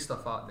doing big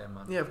stuff out there,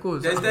 man. Yeah, of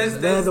course. They're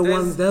the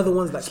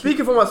ones that.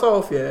 Speaking for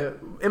myself, yeah,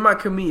 in my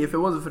committee, if it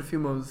wasn't for the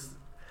females,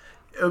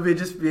 it would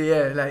just be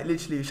like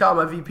literally. Shout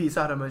out my VP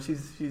Sada, man.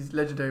 She's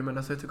legendary, man.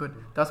 I swear to God,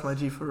 that's my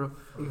G for real.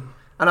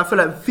 And I feel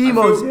like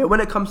females, when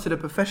it comes to the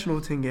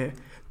professional thing,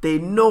 they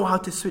know how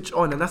to switch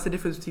on, and that's the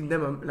difference between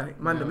them and like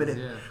man,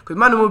 minute. Because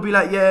man will be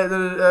like,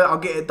 I'll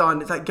get it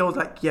done. It's like girls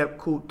like, yeah,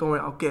 cool, don't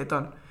worry, I'll get it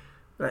done.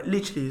 Like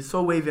literally, it's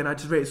so wavy, and I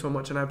just rate it so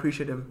much, and I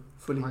appreciate them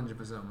fully.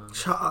 100%, man.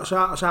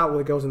 Shout out all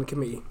the girls in the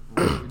committee.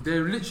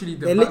 They're literally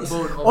the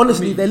backbone of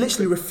honestly, they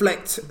literally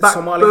reflect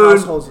Somali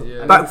households.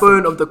 Yeah.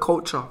 Backbone of the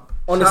culture.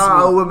 Honestly. Shout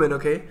out a woman,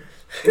 okay?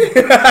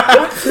 Nadir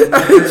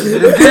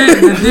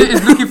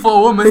is looking for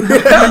a woman. He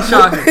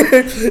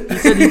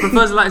said he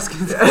prefers light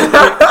skin.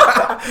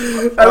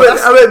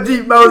 I went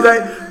deep. I was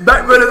like,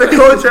 backbone of the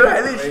culture,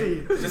 like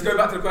literally. Just going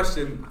back to the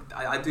question,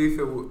 I do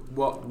feel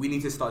what we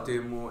need to start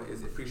doing more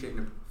is appreciating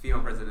the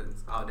female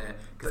presidents out there,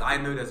 because I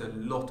know there's a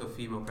lot of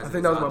female presidents. I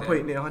think that was out my there.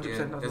 point. Yeah,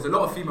 100%. Yeah, there's a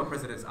lot of female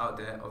presidents out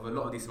there of a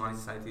lot of these Somali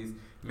societies.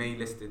 May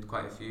listed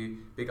quite a few.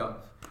 Big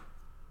up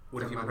all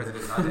the female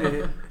presidents out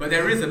there. But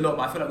there is a lot.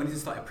 But I feel like we need to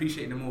start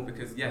appreciating them more,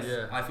 because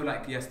I feel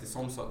like the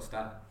Somsocs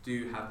that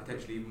do have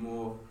potentially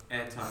more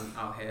airtime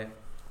out here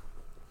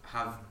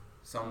have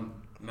some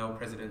male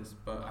presidents,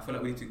 but I feel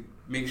like we need to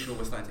make sure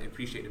we're starting to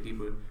appreciate the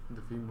people,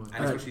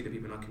 and especially the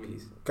people in our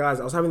communities. Guys,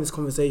 I was having this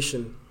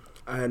conversation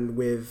and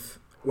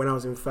when I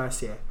was in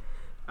first year,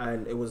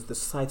 and it was the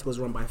society was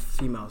run by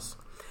females,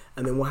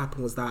 and then what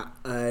happened was that,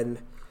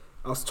 and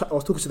I was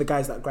talking to the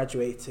guys that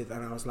graduated,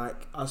 and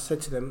I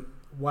said to them,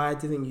 why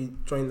didn't you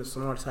join the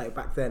Somali society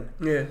back then?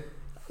 Yeah.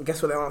 And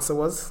guess what the answer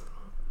was?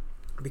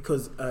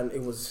 Because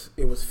it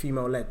was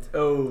female led.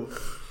 Oh.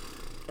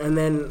 And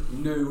then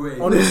no way.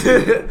 Honestly,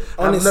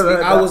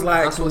 I was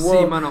like, that's what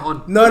C man are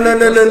on. No.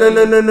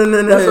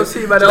 That's what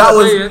C man that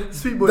was.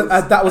 Sweet boys.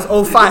 That was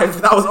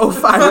 05. That was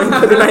 05 in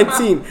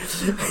 2019.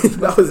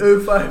 That was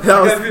 05.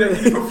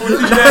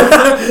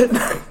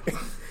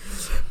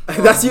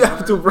 That's you,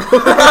 Abdul, bro.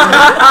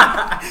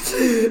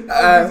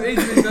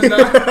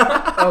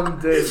 I'm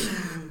dead.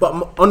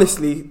 But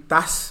honestly,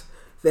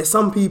 there's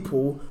some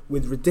people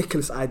with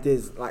ridiculous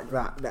ideas like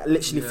that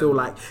literally feel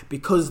like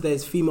because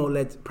there's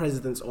female-led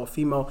presidents or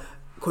female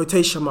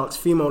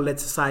female-led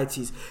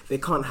societies, they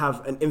can't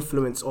have an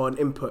influence or an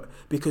input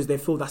because they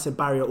feel that's a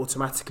barrier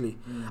automatically.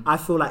 I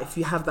feel like if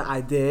you have that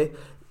idea,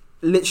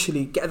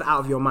 literally get it out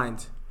of your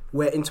mind.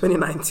 Where in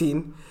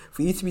 2019,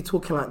 for you to be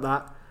talking like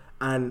that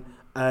and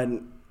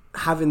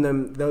having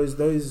them those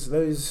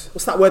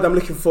what's that word I'm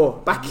looking for?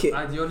 Back it.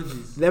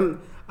 Ideologies.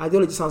 Them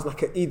ideology sounds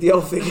like an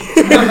EDL thing.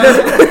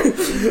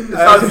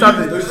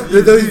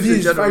 Those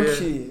views, general,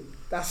 thank you.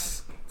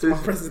 That's my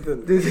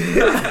president.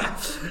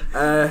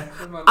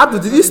 Abdul,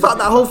 did you start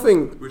that whole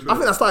thing? I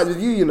think that started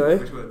with you,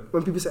 Which one?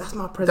 when people say that's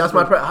my president.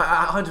 That's my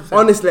 100%.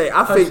 Honestly,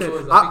 I think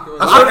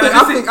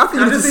I you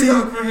need to just see.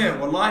 think from here,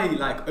 wallahi,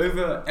 like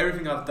over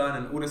everything I've done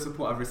and all the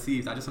support I've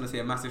received, I just want to say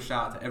a massive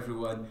shout out to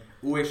everyone.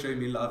 Always showing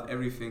me love,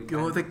 everything.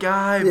 You're the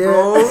guy,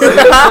 bro.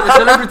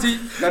 Celebrity.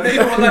 Not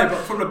even wallahi,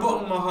 but from the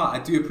bottom of my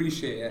heart, I do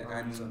appreciate it.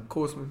 And Of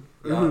course, man.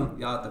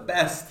 y'all the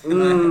best. It's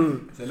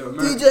a little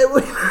DJ.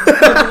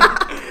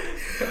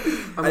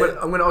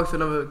 I'm gonna ask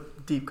another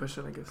deep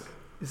question, I guess.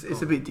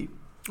 It's a bit deep.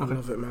 I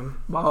love it, man.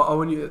 But I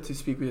want you to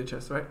speak with your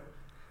chest, right?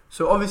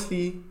 So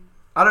obviously,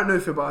 I don't know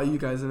if about you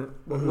guys, innit?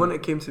 But when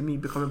it came to me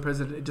becoming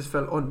president, it just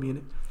fell on me,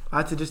 innit? I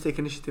had to just take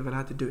initiative and I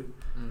had to do it.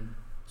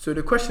 So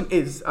the question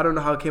is, I don't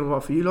know how it came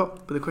about for you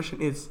lot, but the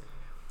question is,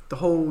 the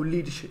whole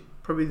leadership,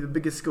 probably the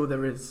biggest skill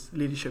there is,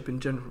 leadership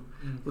in general.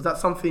 Was that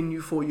something you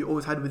thought you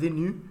always had within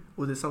you,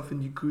 or was it something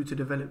you grew to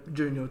develop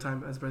during your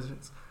time as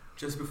presidents?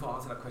 Just before I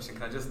answer that question,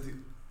 can I just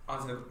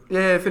answer?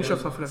 Yeah, finish off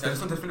something. So I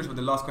just want to finish with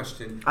the last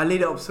question. I laid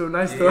it up so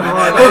nice though.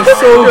 Yeah. It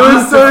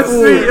was so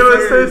sweet. It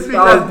was so sweet.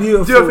 That was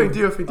beautiful. Do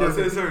your thing. I'm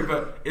so sorry,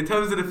 but in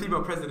terms of the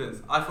female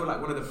presidents, I feel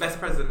like one of the best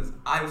presidents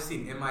I've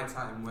seen in my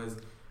time was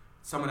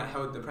someone that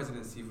held the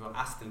presidency for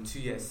Aston 2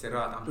 years,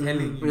 Sirat. I'm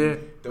telling you,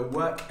 the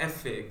work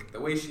ethic, the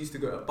way she used to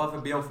go above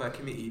and beyond for her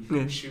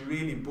committee, she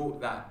really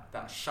brought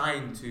that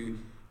shine to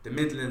the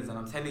Midlands. And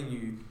I'm telling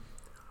you,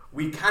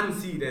 we can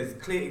see there's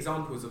clear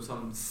examples of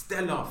some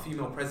stellar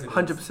female presidents.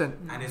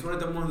 100%. And it's one of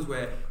the ones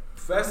where,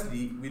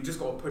 firstly, we've just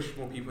got to push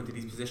more people into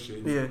these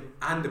positions. Yeah.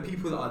 And the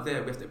people that are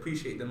there, we have to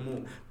appreciate them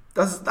more.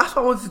 That's what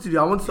I wanted to do.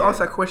 I wanted to ask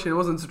that question. It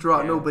wasn't to draw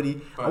out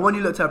nobody. But I want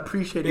you lot to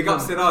appreciate big these up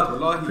women. Sirad,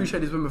 wallahi. Appreciate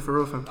these women for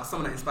real, fam. That's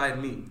someone that inspired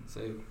me.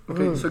 So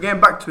Okay, so getting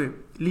back to it,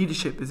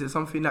 leadership, is it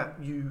something that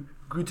you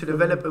grew to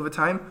develop over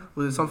time,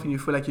 or is it something you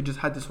feel like you just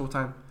had this whole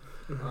time?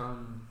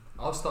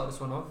 I'll start this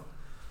one off.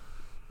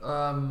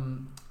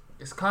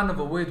 It's kind of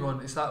a weird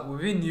one. It's like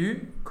within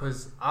you,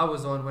 because I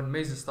was on when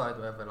Mason started,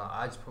 whatever. Like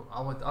I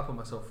put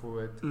myself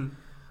forward, and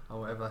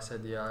whatever. I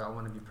said, I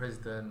want to be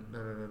president,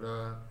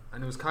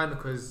 and it was kind of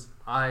because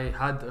I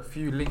had a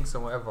few links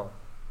and whatever.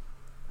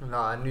 Like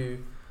I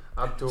knew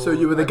Abdul. So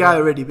you were the guy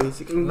already,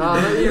 basically. Nah,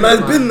 not even,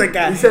 Man's man. been the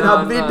guy. He said,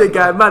 "I've been the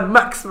guy, man."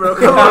 Max, bro,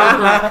 come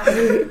on.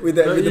 with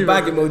the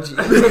bag emoji.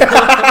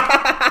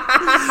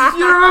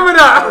 You remember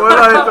that?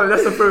 Well,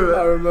 that's a proof.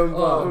 I remember.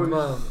 Oh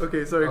man.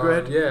 Okay, sorry. Go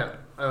ahead. Yeah.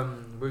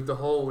 With the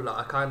whole, like,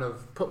 I kind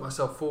of put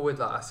myself forward.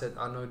 Like I said,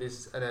 I know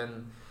this, and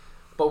then,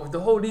 but with the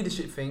whole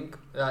leadership thing,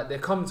 there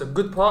comes a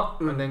good part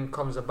and then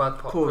comes a bad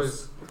part. Of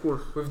course.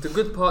 With the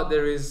good part,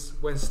 there is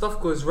when stuff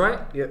goes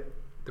right,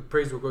 the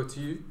praise will go to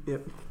you.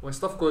 Yep. When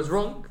stuff goes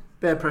wrong,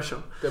 Bare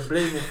pressure. the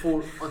blame will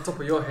fall on top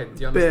of your head.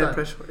 Do you understand? Bare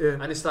pressure.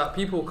 Yeah. And it's like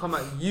people come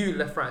at you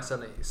left, right, and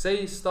centre.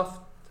 Say stuff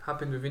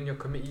happened within your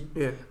committee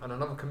and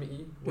another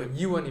committee where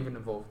you weren't even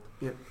involved.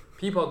 Yeah.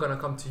 People are gonna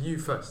come to you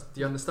first.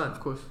 Do you understand?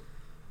 Of course.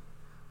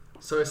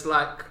 So it's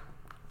like,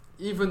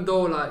 even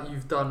though like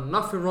you've done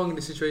nothing wrong in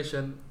the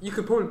situation, you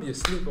could probably be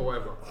asleep or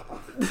whatever.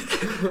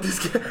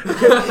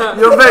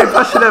 You're very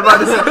passionate about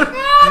this.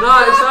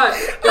 Nah, it's like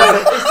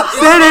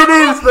Say their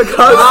names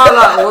because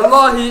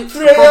wallahi,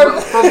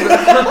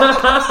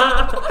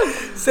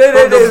 say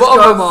their from the names.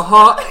 bottom of my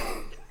heart,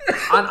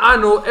 and I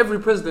know every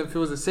president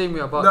feels the same way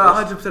about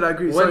No, this. 100% I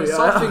agree. When Sorry,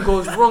 something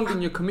goes wrong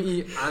in your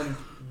committee and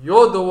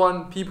you're the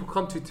one people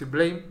come to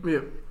blame,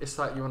 yeah. it's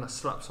like you want to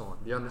slap someone.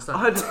 Do you understand?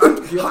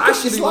 100%. You're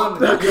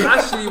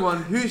actually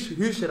one who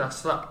should I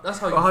slap? That's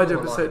how you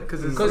 100%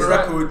 because For the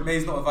right. record,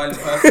 May's not a violent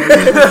person.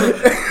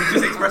 He's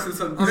just expressing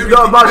some. he's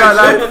not about that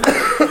life.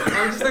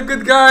 I'm just a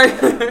good guy.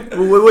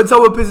 When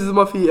someone pisses him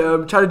off, he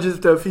challenges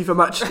to a FIFA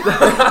match,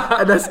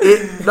 and that's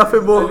it.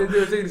 Nothing more.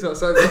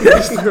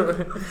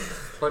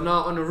 But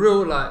now on the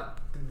real, like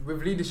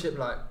with leadership,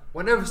 like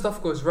whenever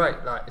stuff goes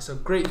right, like it's a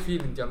great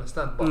feeling. Do you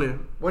understand? But Yeah.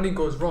 when it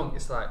goes wrong,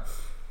 it's like,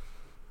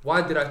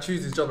 why did I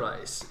choose this job? Like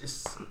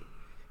it's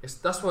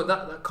that's what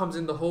that comes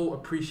in the whole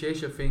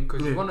appreciation thing,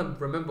 because you want to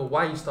remember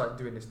why you started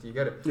doing this. Do you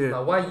get it? Yeah.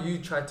 Like why you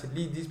tried to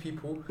lead these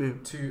people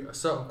to a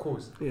certain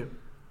cause. Yeah.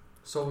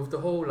 So with the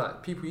whole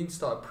like people, you need to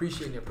start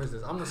appreciating your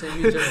presidents. I'm not saying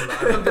me in general.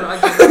 Like,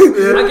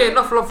 I get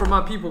enough love from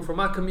my people, from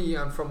my committee,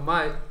 and from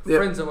my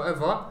friends and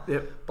whatever.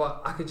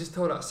 But I can just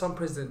tell that some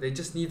presidents, they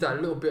just need that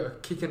little bit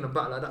of kick in the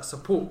back, like that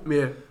support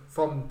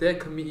from their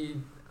committee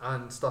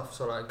and stuff.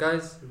 So like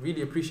guys,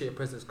 really appreciate your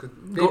presidents, because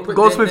they put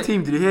Goldsmith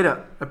team, did you hear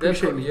that?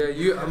 Appreciate me. Yeah,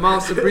 you Amal,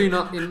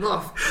 Sabrina,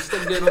 enough.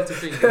 Stop getting on to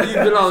things. You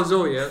Bilal as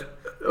well, yeah.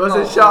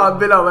 Wasn't shout out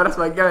Bilal, man, that's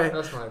my guy.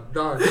 That's my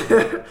dog.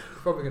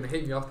 Probably gonna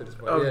hate me after this,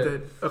 but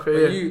Dead. But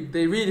Okay,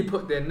 they really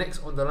put their necks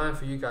on the line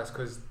for you guys,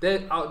 because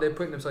they're out there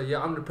putting themselves.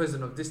 Yeah, I'm the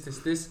president of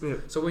this. Yeah.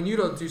 So when you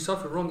don't do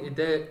something wrong in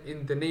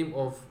the name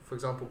of, for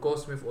example,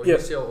 Goldsmith or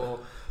UCL or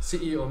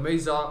City or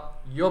Meza,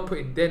 you're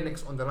putting their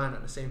necks on the line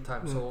at the same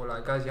time. So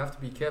like guys, you have to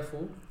be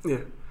careful. Yeah,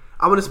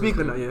 I want to speak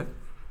on that. Yeah,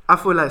 I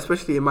feel like,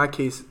 especially in my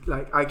case,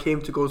 like I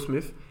came to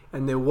Goldsmith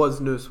and there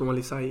was no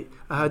Somali site.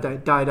 I heard that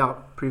it died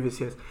out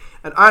previous years,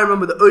 and I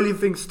remember the only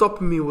thing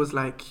stopping me was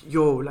like,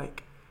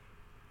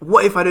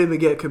 what if I don't even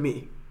get a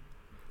committee?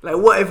 Like,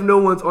 what if no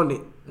one's on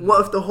it?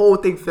 What if the whole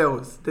thing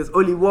fails? There's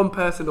only one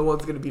person, the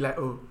one's gonna be like,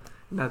 oh,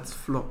 that's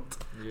flopped,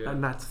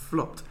 and that's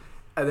flopped.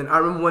 And then I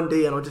remember one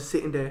day, and I was just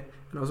sitting there,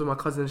 and I was with my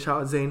cousin,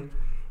 shout out Zayn,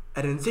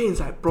 and then Zayn's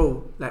like,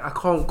 bro, like I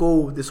can't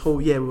go this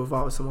whole year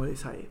without someone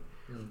excited.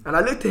 And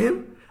I looked at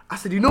him, I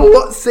said, you know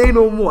what? Say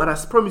no more. And I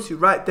promise you,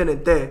 right then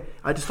and there,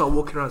 I just started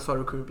walking around and started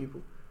recruiting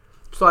people.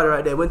 Started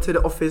right there, went to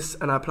the office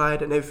and I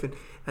applied and everything.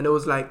 And it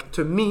was like,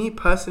 to me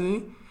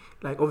personally,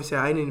 like obviously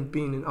I ain't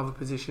been in other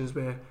positions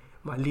where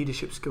my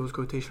leadership skills,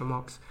 quotation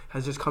marks,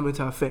 has just come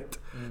into effect.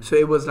 So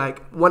it was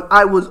like, when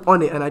I was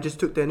on it and I just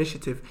took the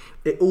initiative,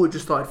 it all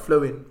just started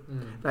flowing.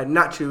 Like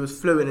naturally it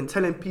was flowing, and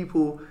telling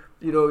people,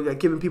 you know, like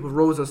giving people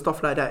roles and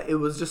stuff like that, it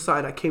was just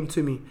something that came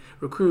to me.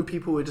 Recruiting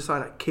people was just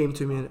something that came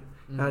to me.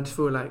 And I just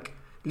feel like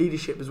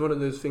leadership is one of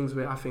those things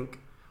where I think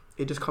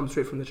it just comes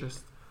straight from the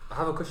chest. I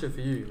have a question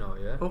for you now,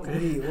 yeah?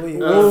 Okay.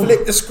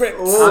 Flip the script.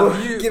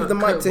 Give the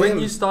mic to when him.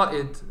 you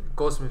started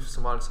Goldsmith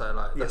Somali side,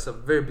 like that's a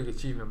very big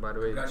achievement, by the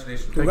way.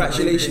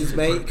 Congratulations,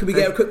 mate. Can we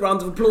get a quick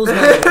round of applause,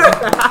 man?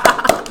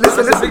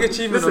 Listen, That's a big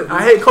achievement. listen,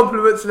 I hate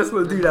compliments, let's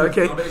not do that,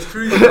 okay? No, but it's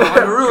true. On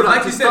the real, Like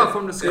like you to said, start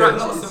from the there are a scratch.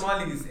 lot of it's-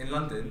 Somalis in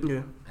London,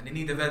 Yeah. and they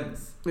need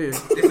events. Yeah.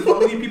 This is what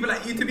we need people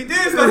like you to be doing.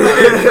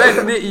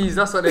 Nitties,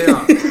 that's what they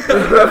are.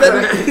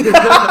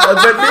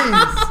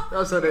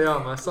 That's what they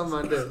are, man. Some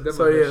man there. Them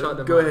So, man, yeah, shout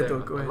them go out ahead, there, dog,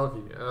 man. go I ahead. love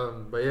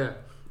you. But yeah,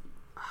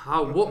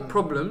 what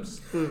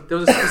problems? There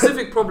was a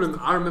specific problem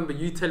I remember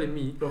you telling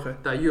me Okay.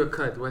 that you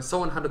occurred when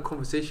someone had a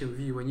conversation with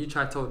you when you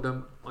tried to tell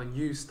them on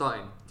you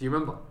starting. Do you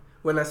remember?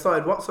 When I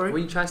started what, sorry?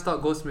 When you tried to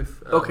start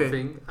Goldsmith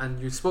thing and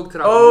you spoke to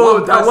that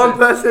one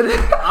person.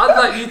 I'd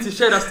like you to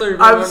share that story.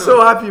 I'm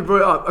so happy you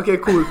brought it up. Okay,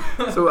 cool.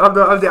 So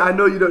I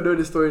know you don't know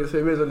the story, so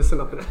you may as well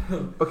listen up.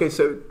 Okay,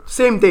 so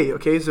same day,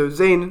 okay, so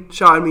Zayn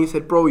shouted at me,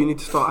 said, bro, you need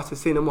to start. I said,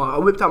 say no more. I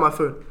whipped out my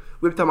phone.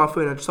 I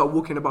just started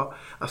walking about.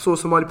 I saw a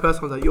Somali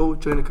person, I was like, yo,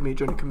 join the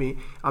committee.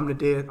 I'm the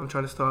day, I'm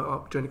trying to start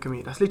up, join the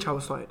committee. That's literally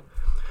how I started.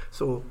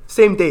 So,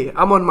 same day,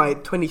 I'm on my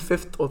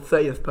 25th or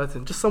 30th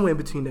person, just somewhere in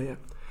between there, yeah.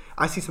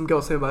 I see some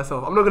girl saying by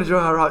herself. I'm not going to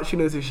draw her out, she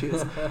knows who she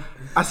is.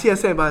 I see her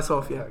saying by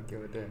herself, yeah.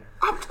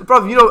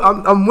 Bro, you know,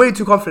 I'm way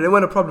too confident. It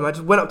wasn't a problem. I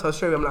just went up to her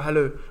straight away. I'm like,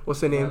 hello,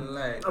 what's her name?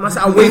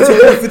 I'm way too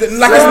confident.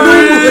 Like it's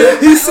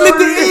normal. He slid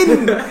it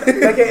in.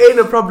 Like, it ain't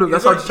a problem.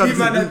 That's what I'm trying to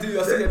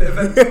say.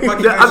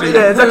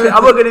 Exactly.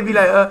 I'm not going to be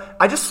like,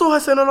 I just saw her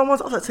saying no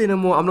once. I was like, say no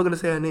more. I'm not going to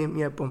say her name.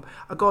 Yeah, boom.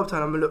 I go up to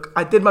her and I'm like, look,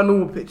 I did my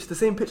normal pitch. The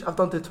same pitch I've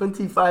done to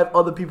 25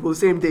 other people the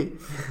same day.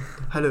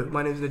 Hello,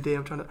 my name's Nadia.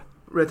 I'm trying to,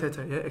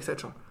 yeah,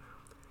 etc.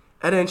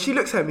 And then she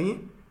looks at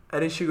me,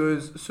 and then she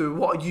goes, so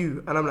what are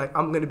you? And I'm like,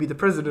 I'm going to be the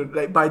president,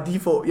 like, by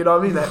default, you know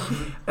what I mean? Like,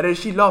 and then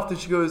she laughed, and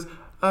she goes,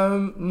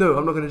 no,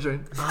 I'm not going to join.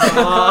 and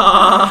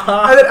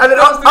then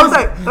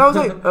I was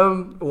like,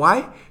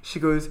 why?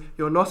 She goes,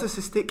 you're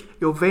narcissistic,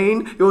 you're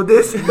vain, you're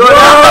this, you're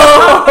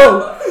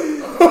that.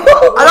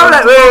 And I'm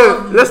like,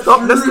 wait, let's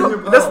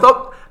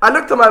stop. I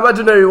looked at my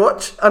imaginary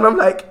watch, and I'm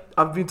like,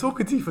 I've been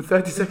talking to you for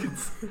 30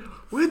 seconds.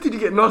 Where did you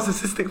get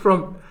narcissistic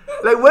from?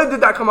 Like, where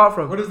did that come out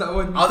from? What does that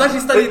one? I was actually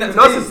studying that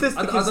today. Narcissistic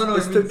I don't know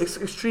what it means. is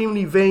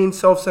extremely vain,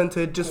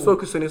 self-centered, just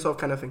focus on yourself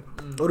kind of thing.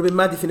 It would have been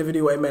mad if you never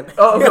knew what it meant.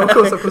 Oh, okay, of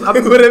course.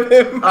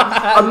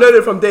 I've known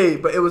it from day,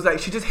 but it was like,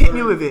 she just hit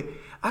me with it.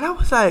 And I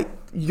was like,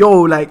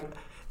 yo, like,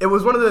 it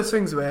was one of those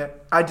things where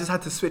I just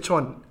had to switch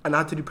on and I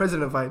had to do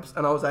president vibes.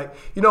 And I was like,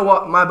 you know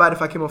what? My bad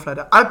if I came off like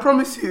that. I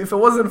promise you, if it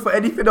wasn't for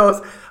anything else,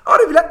 I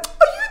would have been like,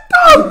 are you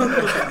dumb?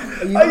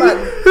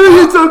 Who are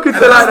you talking to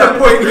like that?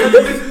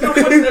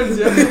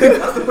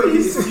 That's the point.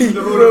 He's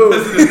the role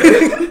of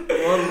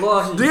president.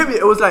 Wallahi. Do you get me?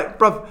 It was like,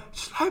 bruv,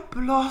 should I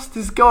blast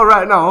this girl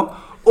right now?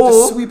 Or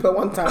Just sweep her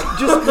one time.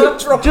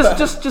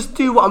 just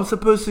do what I'm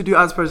supposed to do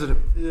as president.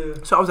 Yeah.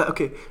 So I was like,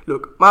 okay,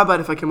 look, my bad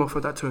if I came off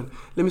with that tone.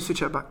 Let me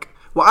switch it back.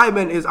 What I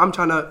meant is I'm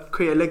trying to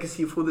create a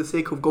legacy for the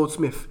sake of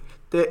Goldsmith.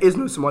 There is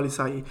no Somali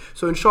society.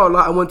 So inshallah,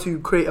 I want to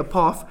create a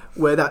path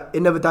where that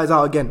it never dies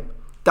out again.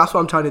 That's what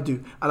I'm trying to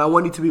do. And I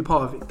want you to be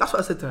part of it. That's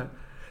what I said to her.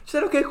 She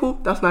said, okay, cool.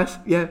 That's nice.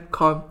 Yeah,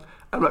 calm.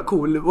 I'm like,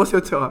 cool. What's your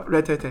Twitter?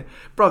 Red Tete.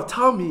 Bro,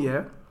 tell me,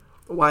 yeah,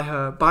 why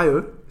her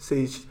bio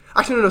says...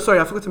 Actually, no,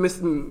 sorry. I forgot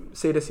to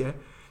say this, yeah.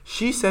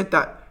 She said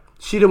that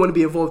she didn't want to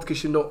be involved because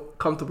she's not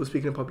comfortable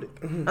speaking in public.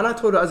 And I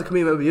told her as a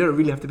community member, you don't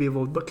really have to be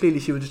involved. But clearly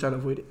she was just trying to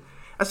avoid it.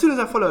 As soon as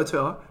I follow her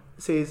Twitter,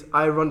 it says,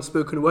 I run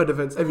spoken word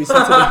events every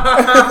Saturday.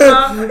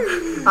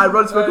 I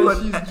run spoken word.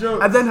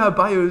 And then her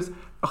bios,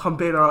 I can't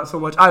bail her out so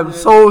much. I'm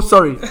so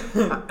sorry.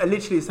 I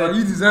literally said,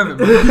 You deserve it,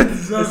 man. You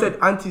deserve it said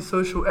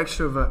antisocial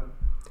extrovert.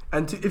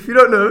 And if you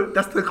don't know,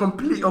 that's the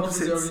complete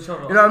opposite. You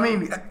know what I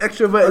mean?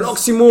 Extrovert An is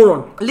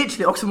oxymoron.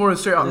 literally oxymoron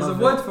straight up. There's a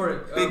word for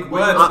it. Big When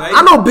words, you- mate.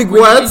 I know big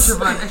when you're words.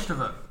 Introvert and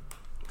extrovert.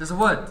 There's a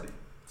word.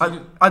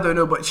 I don't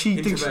know, but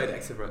she thinks... Introverted,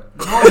 extrovert.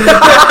 There's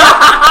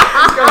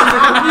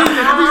an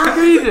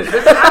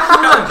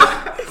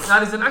actual word. Now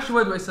there's an actual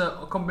word where it's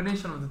a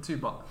combination of the two,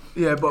 but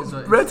Yeah, but It's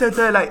what it Red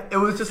Tete, like, it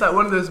was just like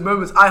one of those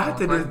moments I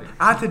had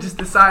I had to just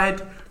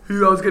decide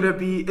who I was going to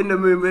be in the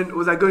moment.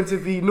 Was I going to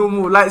be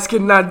normal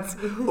light-skinned lads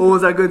or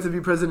was I going to be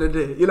President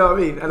Day? You know what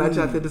I mean? And I just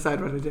had to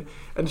decide one day.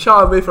 And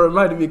shout out Mayfair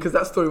reminded me because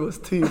that story was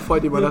too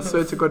funny, man. I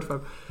swear to God,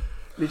 fam.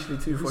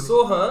 Literally too you funny.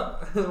 saw her.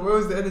 Where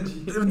was the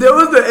energy? There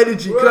was no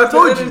energy, Where because I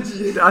was told the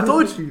you. energy? I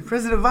told you.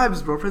 President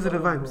vibes, bro.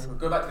 President vibes.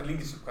 Go back to the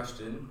leadership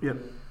question. Yeah.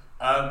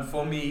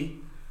 For me,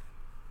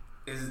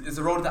 is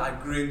a role that I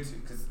grew into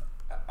because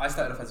I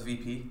started off as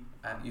VP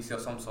at UCL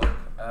Samsung.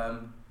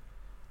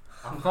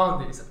 I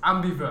found it. It's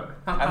ambivert.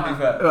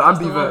 Ambivert.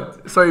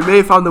 Ambivert. Sorry,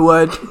 May found the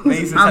word.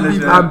 May's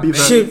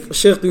Ambivert.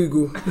 Sheikh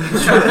Google.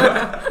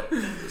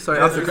 Sorry,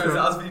 Yeah, after so I Kura.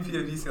 was VP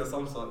of UCL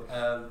Samsung.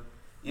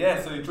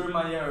 So during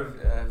my year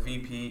of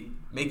VP,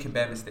 making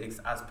bare mistakes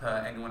as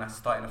per anyone that's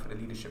starting off in a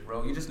leadership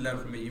role, you just learn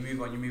from it. You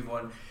move on.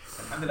 And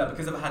alhamdulillah,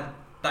 because I've had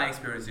that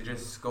experience, it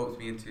just scoped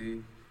me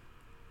into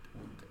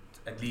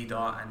a leader,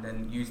 and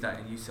then use that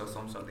in UCL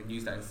Samsung, then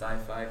use that in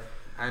sci-fi.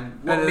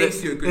 And what And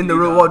makes you a good in the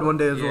leader, real world one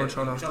day as well, yeah,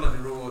 inshallah. Inshallah, the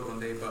real world one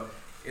day. But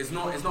it's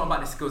not about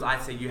the skills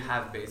I'd say you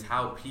have, but it's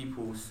how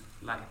people's,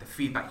 like, the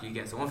feedback you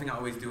get. So one thing I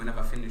always do whenever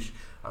I finish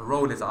a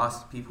role is I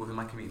ask people in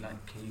my community,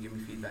 like, can you give me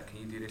feedback? Can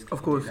you do this? Can Of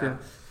you course, do that? yeah.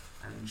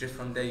 And just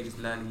from there, you just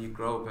learn and you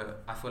grow.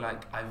 But I feel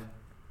like I've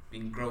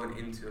been growing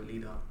into a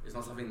leader. It's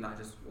not something that I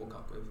just woke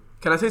up with.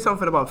 Can I say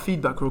something about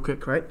feedback real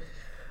quick, right?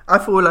 I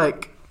feel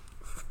like,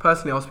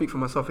 personally, I'll speak for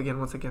myself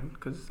once again,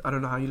 because I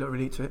don't know how you lot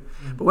relate to it.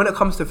 But when it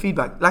comes to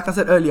feedback, like I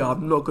said earlier,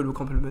 I'm not good with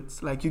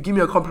compliments. Like, you give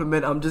me a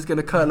compliment, I'm just going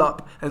to curl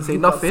up and say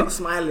nothing. Start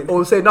smiling.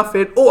 Or say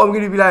nothing. Or I'm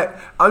going to be like,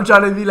 I'm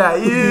trying to be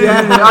like you.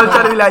 I'm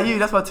trying to be like you.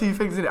 That's my two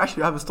things in it.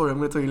 Actually, I have a story I'm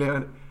going to tell you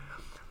later.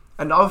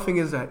 And the other thing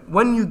is that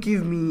when you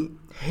give me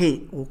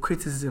hate or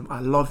criticism, I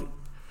love it.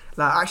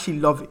 Like, I actually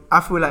love it.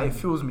 I feel like it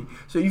fuels me.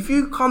 So if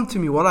you come to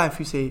me, if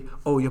you say,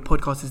 oh, your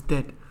podcast is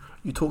dead,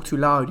 you talk too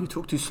loud, you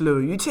talk too slow,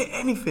 you say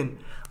anything,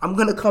 I'm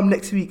going to come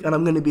next week and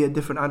I'm going to be a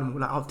different animal.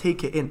 Like, I'll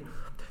take it in.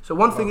 So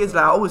one thing is,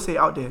 like, I always say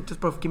out there, just,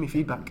 bro, give me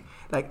feedback.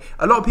 Like,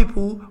 a lot of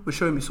people were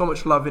showing me so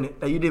much love in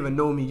it that you didn't even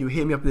know me. You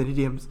hit me up in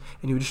the DMs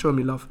and you were just showing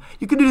me love.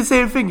 You could do the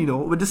same thing,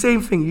 with the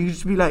same thing. You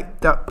just be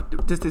like,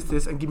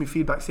 this, and give me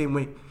feedback same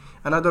way.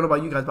 And I don't know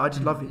about you guys, but I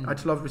just love it. I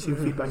just love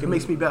receiving feedback. It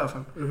makes me better,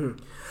 fam.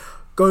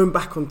 Going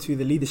back onto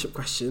the leadership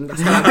question,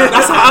 that's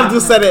how Abdul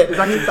said it.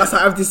 That's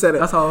how Abdul said it.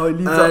 That's how it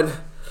leads up.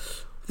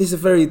 This is a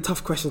very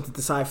tough question to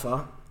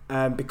decipher,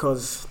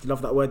 because you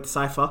love that word,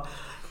 decipher.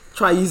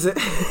 Try use it.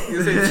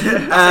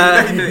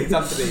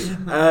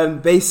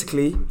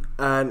 Basically,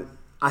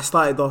 I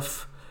started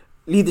off,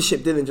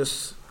 leadership didn't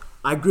just,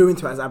 I grew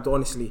into it as Abdul,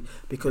 honestly,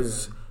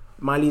 because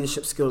my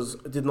leadership skills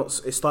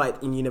it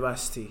started in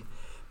university.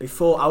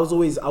 Before, I was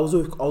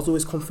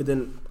always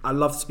confident. I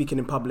loved speaking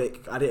in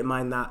public. I didn't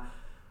mind that.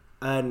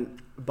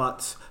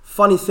 But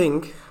funny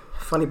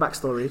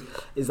backstory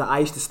is that I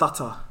used to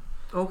stutter.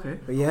 Okay.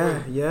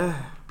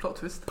 Yeah. Plot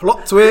twist.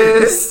 Plot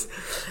twist.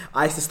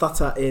 I used to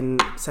stutter in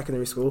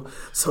secondary school,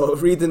 so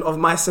reading of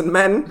Mice and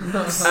Men.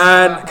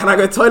 And can I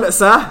go toilet,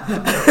 sir?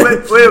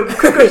 Wait,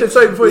 quick question.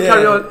 Sorry, before you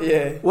carry on.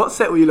 Yeah. What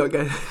set were you lot,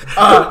 guys?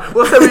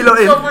 What set were you lot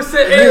in? Someone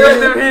said A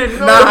random here.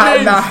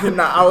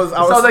 Nah. I was.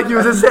 Sounds like you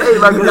was in set A,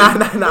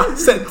 man. Nah.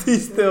 Set D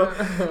still.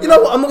 You know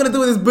what? I'm not gonna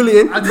do with this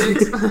bullying.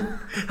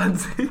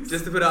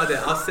 Just to put it out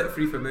there, I was set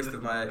free for most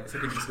of my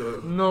secondary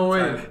school. No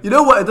way. You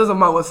know what? It doesn't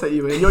matter what set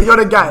you in. You're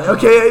the guy,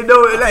 okay? You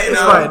know, like, it's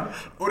fine.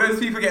 All those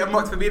people getting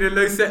mocked for being in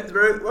low sets,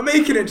 bro. We're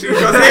making it, G.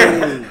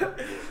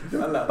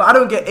 But I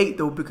don't get 8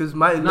 though because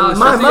my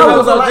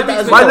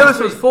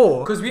lowest was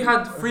 4. Because we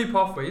had 3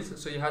 pathways,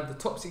 so you had the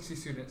top 60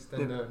 students,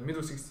 then the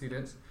middle 60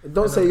 students.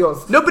 Don't say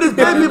yours. No, but it's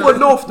better people at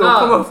North though.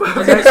 Come on. So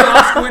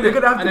our school, You're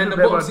gonna have and to then the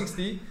prepare bottom one.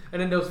 60,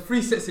 and then there was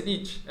 3 sets in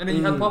each, and then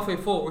you had pathway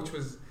 4, which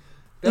was.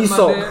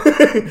 Esau.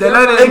 They're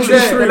learning English.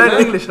 They're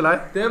learning English,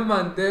 like. Them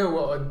man, they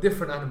were a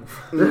different animal.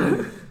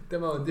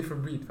 Them are a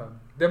different breed, fam.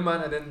 Them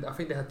man, and then I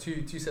think they had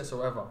two sets or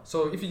whatever.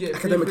 So if you get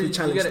Academically free, you get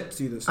challenged it.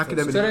 students.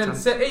 Academically So then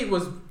challenged. set 8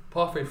 was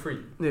pathway 3.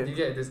 Yeah. You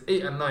get it. There's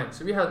 8 and 9.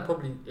 So we had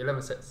probably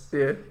 11 sets.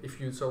 Yeah.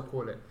 If you so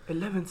call it.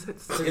 11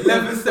 sets. So 11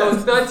 there was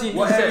sets. 13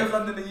 What each area of set.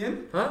 London are you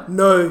in? Huh?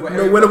 No, What no,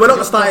 area? we're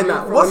not starting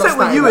that. What set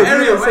were you in? Area,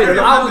 You didn't say area.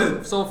 that. I London?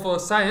 was, so for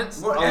science,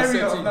 What I was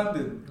area set of 2.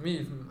 London?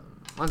 Me,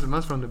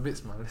 man's from the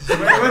bits, man.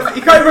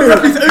 He can't even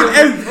drop his own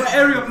ends. What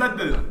area of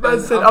London? Man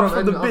said I'm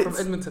from the I'm from bits.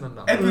 Edmonton and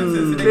that.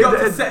 Edmonton. So they got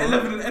to set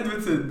 11 in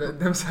Edmonton.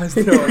 Them size,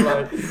 you know,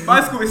 like.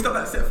 My school, we stopped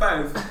at set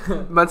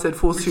 5. Man said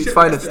 4 Street's Shit,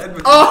 finest. that's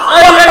Edmonton.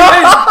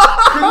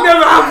 Could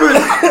never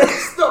happen.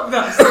 Stop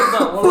that.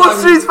 4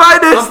 Street's I'm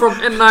finest. from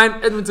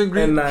N9, Edmonton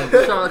Green. N9.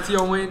 Shout out to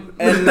Young Wayne.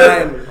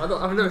 N9.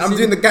 I've never I'm seen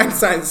doing the gang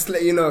signs to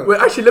let you know. Wait,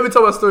 actually, let me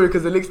tell my story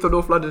because it links to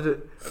North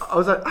London. I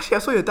was like, actually, I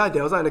saw your dad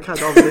there. I was like in the car.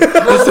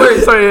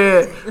 Sorry,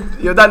 yeah.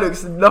 Your dad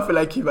looks nothing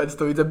like you, man.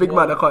 Still, he's a big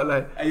man. I can't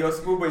lie. Hey, you're a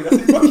small boy. That's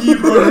fuck you,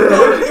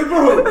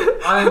 bro.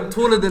 I am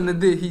taller than the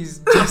day. He's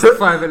just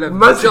 5'11".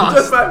 Man,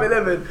 just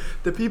 5'11".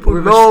 The people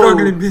With know. a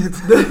struggling beard.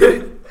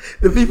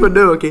 The people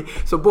know, okay.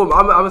 So boom,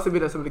 I'm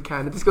accepting that something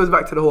can. This goes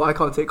back to the whole I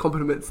can't take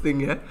compliments thing,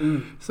 yeah.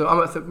 So I'm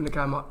accepting the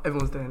can.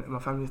 Everyone's there, and my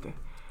family's there.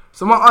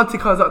 So my auntie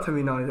comes up to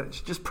me now, like,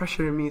 she's just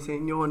pressuring me,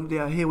 saying, "Yo,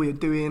 I hear what you're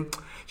doing."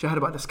 She heard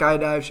about the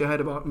skydive. She heard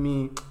about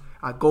me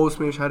at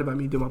Goldsmith. She heard about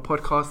me doing my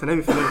podcast and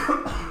everything.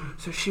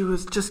 So she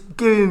was just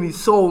giving me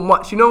so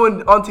much. You know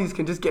when aunties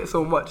can just get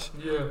so much.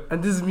 Yeah.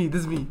 And this is me.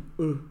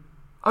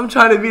 I'm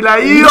trying to be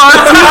like you,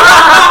 auntie.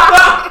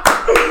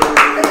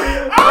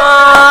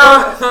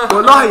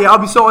 Well, nah, yeah, I'll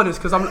be so honest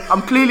because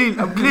I'm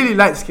clearly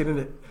light skinned,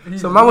 innit?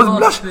 So man was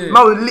blushing,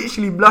 man was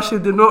literally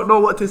blushing, did not know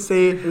what to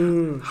say.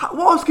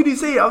 What else could you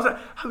say? I was like,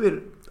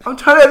 I'm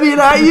trying to be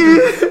like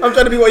you. I'm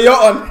trying to be what you're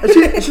on. And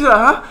she's like,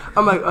 huh?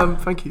 I'm like,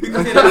 thank you. You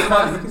can say that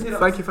smiling.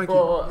 Thank you.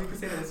 You can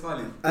say that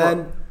smiling.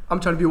 And I'm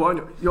trying to be what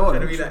you're on.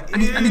 Trying to be like,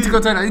 I need to go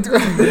turn.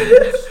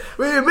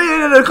 Wait,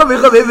 no, come here,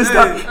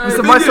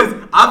 Mr.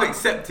 Myself. I've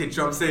accepted, you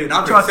know what I'm saying?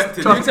 I've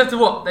accepted. You accepted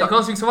what? That you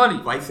can't speak Somali?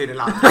 Why you saying it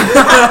loud?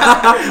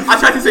 I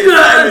tried to say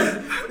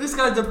it. This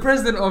guy's the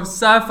president of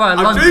Sci-Fi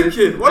I'm London.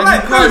 joking. What And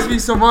like you can't speak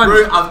Somali.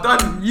 Bro, I've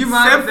done You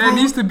man, there several...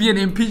 needs to be an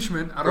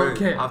impeachment. I don't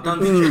care. I've done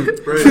bro.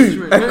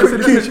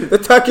 the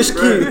Turkish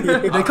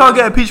key. They can't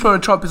get impeachment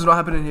on Trump. It's not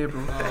happening here,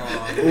 bro.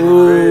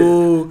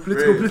 Oh,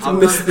 Political.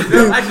 I've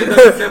actually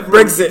done several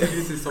Brexit.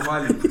 interviews in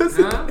Somali.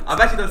 Huh? I've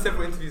actually done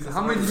several interviews in How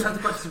Somali. many did you have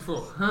to practice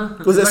before? Huh?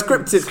 Was it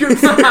scripted?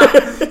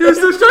 He was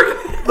still struggling.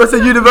 That's a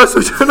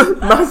universal channel.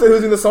 Man said he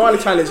was in the Somali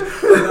challenge.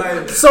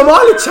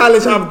 Somali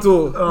challenge,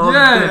 Abdul.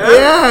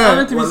 I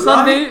meant to be Wallah.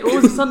 Sunday. What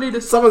was it, Sunday?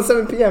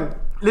 7 p.m.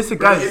 Listen,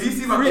 Bro, guys. if you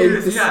see my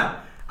videos, yeah.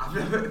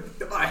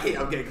 I hate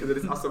I'm getting because of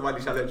this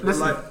Somali challenge.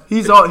 Listen, Like,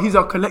 he's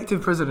our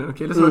collective president.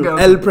 Okay, let's not get on.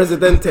 El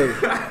Presidente.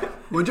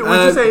 Would you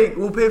say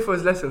we'll pay for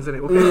his lessons,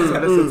 innit? We'll pay for his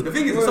lessons. the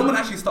thing is, if someone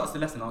actually starts the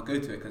lesson, I'll go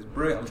to it because,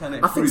 bro, I'm trying to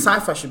I think improve.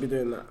 sci-fi should be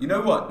doing that. You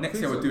know what? Next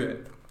year we'll do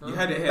it. You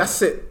heard it here.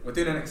 That's it. We're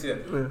doing it next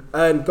year.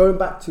 And going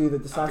back to the I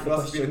decipher think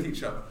Ross being a question,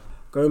 teacher.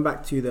 going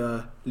back to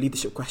the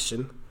leadership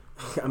question,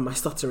 and my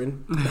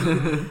stuttering.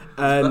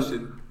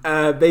 Blushing.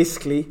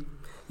 Basically,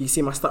 you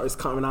see my stutter is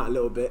coming out a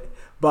little bit.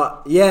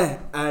 But yeah,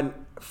 and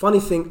funny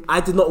thing, I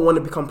did not want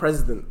to become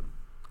president.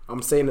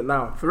 I'm saying it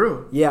now. For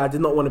real? Yeah, I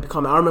did not want to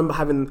become it. I remember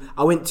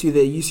I went to the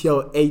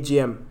UCL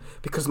AGM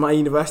because my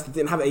university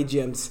didn't have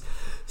AGMs.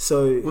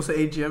 So What's the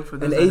AGM for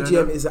this? an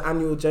AGM is an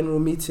annual general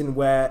meeting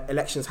where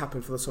elections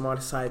happen for the Somali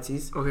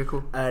societies. Okay,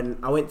 cool. And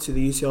I went to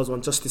the UCL's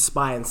one just to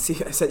spy and see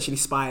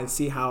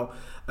how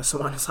a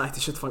Somali society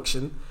should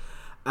function.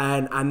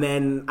 And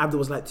then Abdul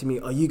was like to me,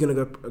 "Are you gonna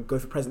go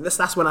for president?"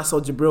 That's when I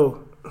saw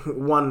Jibril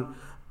won,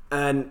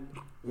 and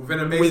With an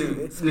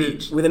amazing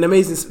speech. With an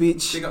amazing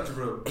speech. Big up to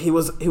bro. He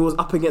was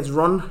up against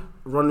Ron.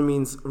 Ron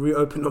means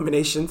reopen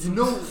nominations. You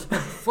know,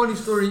 funny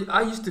story.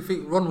 I used to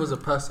think Ron was a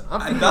person. I'm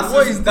thinking, That's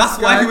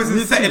why he was in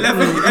set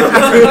 11.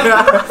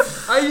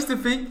 I used to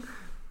think,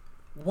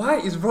 why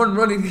is Ron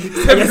running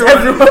against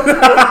everyone? What is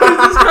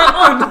this guy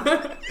on?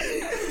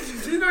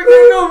 You know,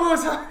 No more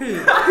time.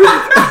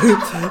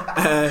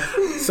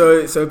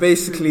 So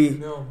basically,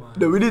 No, man.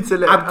 No, we need to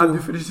let Abdul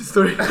Abdul finish the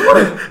story.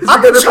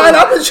 I've been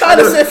trying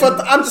to say for.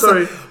 I'm just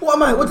Sorry. What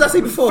am I? What did I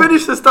say before?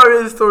 Finish the story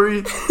of the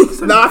story.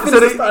 So, Nah, I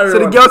finished the story so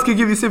the one. girls can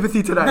give you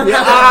sympathy tonight.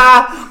 Yeah.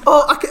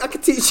 I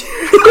can teach you.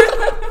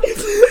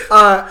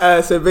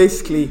 So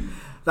basically,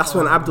 that's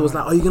when Abdul was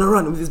like, "Are you gonna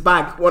run with his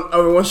bag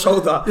over one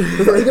shoulder? He was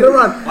like, are you gonna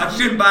run?" My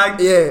gym bag.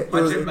 Yeah,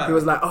 My gym bag. he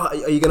was like, "Oh,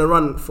 are you gonna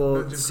run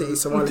for City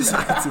Somali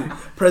Society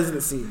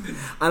presidency?"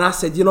 And I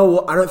said, "You know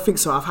what? I don't think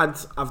so.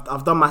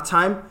 I've done my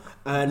time,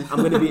 and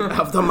I'm gonna be.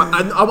 I've done my.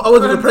 I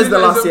wasn't the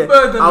president last year.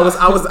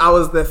 I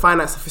was the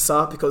finance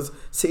officer because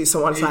City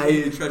Somali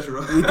Society.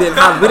 Treasurer. We didn't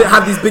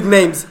have these big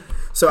names.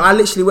 So I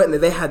literally went there.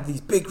 They had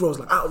these big roles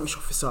like outreach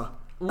officer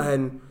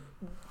and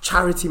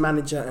charity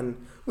manager, and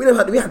we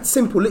had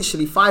simple,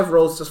 literally 5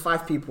 roles, just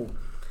 5 people.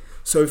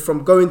 So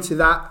from going to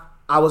that,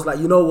 I was like,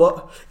 you know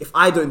what? If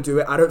I don't do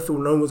it, I don't feel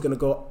no one's gonna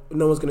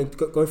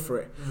go for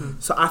it.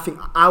 So I think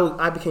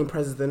I became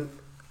president,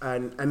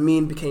 and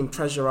Amin became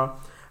treasurer,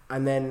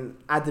 and then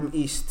Adam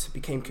East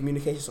became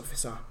communications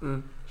officer.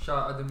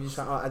 Shout out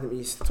Shout out Adam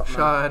East. Top man.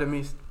 Shout out Adam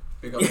East.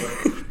 Big up, bro.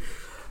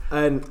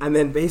 And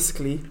then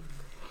basically,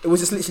 it was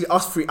just literally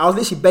us 3. I was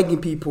literally begging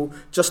people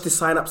just to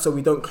sign up so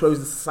we don't close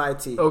the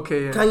society.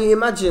 Okay, yeah. Can you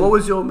imagine? What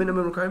was your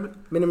minimum requirement?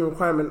 Minimum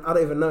requirement? I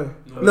don't even know.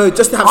 No, No,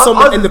 just to have Ours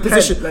someone is in the 10,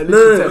 position. like No,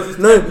 literally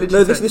 10.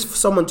 Literally this 10. is for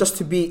someone just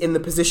to be in the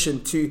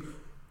position to.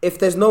 If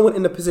there's no one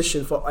in the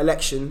position for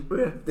election,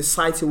 Yeah. the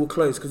society will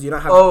close because you don't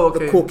have Oh,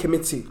 okay. the core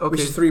committee, which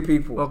Okay. is 3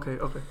 people. Okay.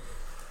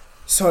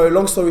 So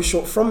long story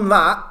short, from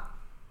that,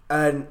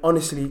 and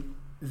honestly,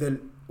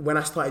 when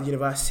I started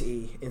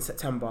university in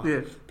September,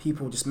 Yeah.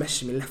 people just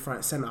messaged me left, right,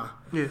 and centre.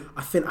 Yeah.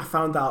 I think I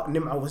found out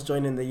Nimra was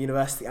joining the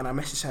university, and I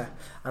messaged her,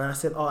 and I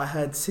said, "Oh, I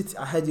heard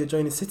you're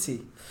joining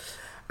City,"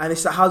 and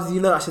she said, "How did you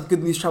know?" I said,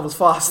 "Good news travels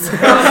fast."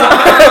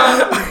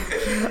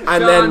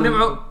 And then, even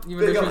though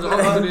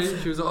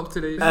she was up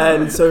today.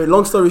 and so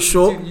long story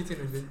short, You think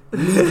of it.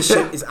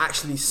 leadership is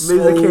actually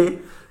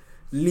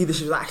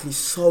Amazing,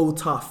 so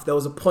tough. There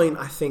was a point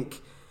I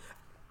think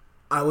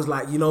I was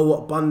like, you know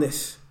what, bun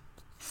this.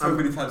 So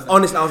many times.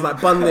 Honestly, I was like,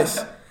 bun this.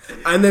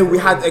 And then we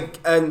had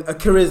a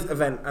careers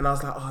event, and I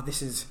was like, oh,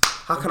 this is,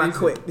 how can I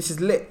quit? This is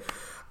lit.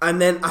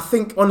 And then I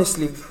think,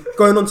 honestly,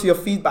 going on to your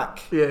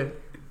feedback, Yeah.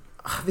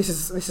 this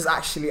is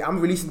actually, I'm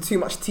releasing too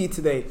much tea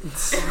today.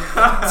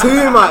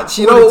 Too much.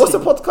 You know, what's the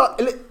podcast?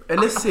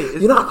 Elicit.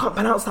 You know, I can't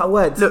pronounce that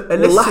word. Look,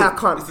 Wallahi, elicit. I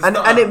can't.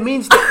 And it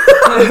means to,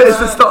 it's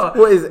the starter.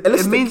 What is it?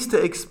 It means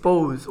to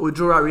expose or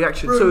draw out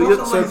reaction. Bro,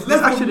 It's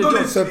actually the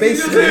job.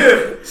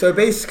 So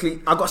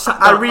basically, I got sat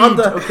down. I read,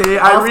 okay,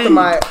 I read.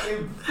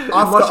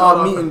 After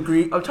our meet and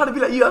greet. I'm trying to be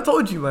like you. I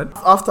told you, man.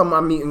 After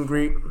my meet and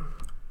greet,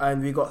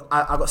 and I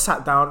got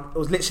sat down. It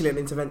was literally an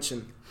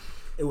intervention.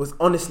 It was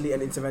honestly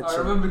an intervention. I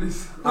remember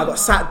this. I got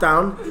sat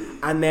down,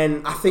 and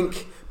then I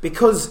think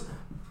because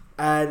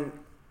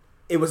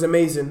it was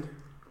amazing,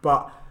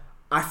 but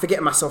I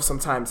forget myself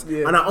sometimes.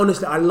 Yeah. And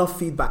I love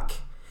feedback.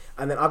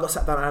 And then I got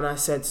sat down and I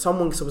said,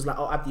 someone was like,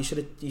 "Oh, Abdi,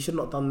 you should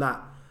not have done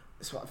that."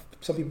 So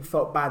some people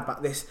felt bad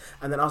about this,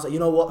 and then I was like, you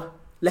know what?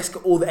 Let's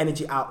get all the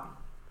energy out.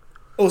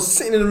 I was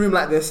sitting in a room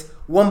like this,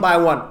 one by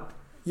one.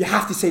 You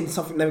have to say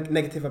something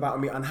negative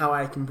about me and how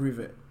I can prove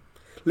it.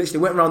 Literally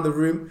went around the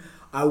room.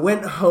 I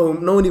went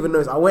home. No one even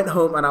knows. I went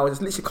home and I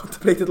was literally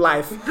contemplated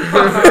life.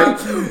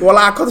 Well,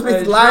 I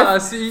contemplated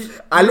life.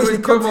 I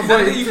literally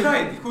contemplated. You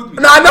cried. You called me.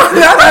 No.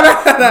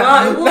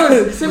 Nah, it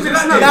was. Send me the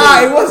snap.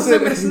 Nah, it wasn't.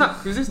 Send me the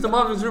snap. Was this the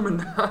Marvin's room?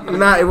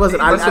 Nah, it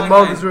wasn't. That's in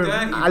Marvin's room.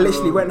 I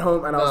literally went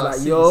home and I was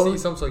like, yo.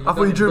 I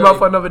thought you drew him out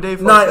for another day.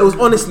 No, it was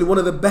honestly one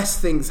of the best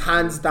things,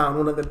 hands down,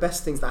 one of the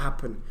best things that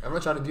happened. I'm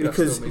not trying to do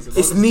Because that still,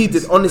 it's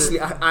needed. Honestly,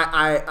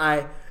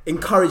 I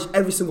encourage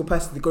every single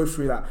person to go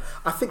through that.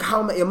 I think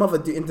How I Met Your Mother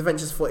do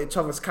interventions for each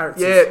other's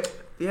characters.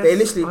 Yeah. They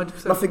literally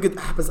 100%. nothing good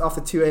happens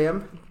after 2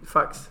 a.m.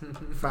 Facts.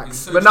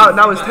 Facts. But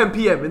now it's 10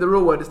 p.m. In the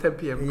real world, it's 10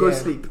 p.m. Go Yeah.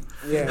 sleep.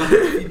 Yeah.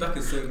 Feedback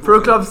is so important.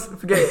 Pro clubs,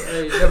 forget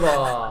it. Hey, never.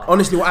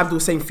 Honestly, what Abdul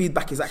was saying,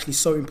 feedback is actually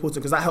so important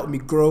because that helped me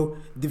grow,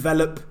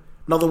 develop.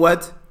 Another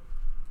word,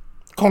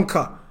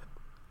 conquer.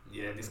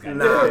 Yeah, this guy.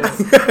 Nah. Another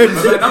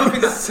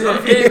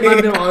thing Hey,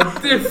 man, them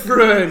are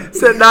different.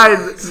 Set 9.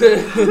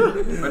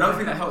 Another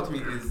thing that helped me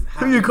is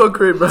Who you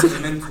conquering, bro? having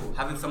a mentor,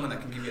 having someone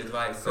that can give you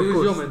advice. So,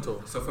 Who's your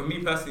mentor? so for me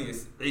personally,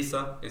 it's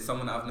Isa. It's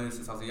someone that I've known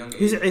since I was a young age.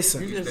 Who's Isa?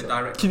 He's the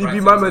director. Can you of be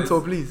Brighton my Business.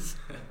 mentor, please?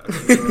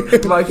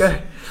 Okay, so- My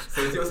guy.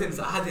 So as you were saying,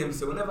 so I had him.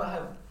 So whenever I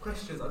have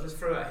questions, I'll just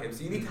throw at him.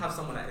 So you need to have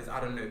someone that is, I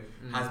don't know,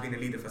 has been a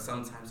leader for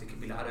some time. So it could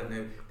be like, I don't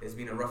know, there's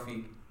been a rough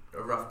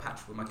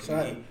patch with my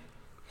community.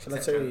 Shall I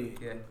tell you?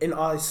 Yeah. In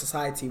our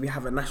society, we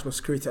have a national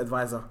security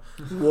advisor.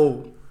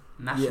 Whoa.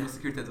 National Yeah.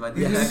 security advisor.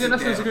 Yes. Who's your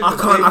national security I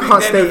can't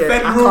They're state the it. I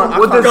federal can't.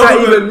 What does that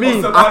government even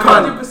mean? of I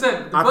can't.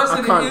 100%. The I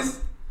person can't. is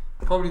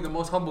probably the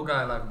most humble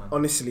guy alive, man.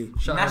 Honestly,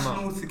 Shout him out.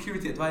 National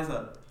security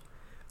advisor.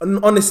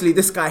 honestly,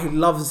 this guy, he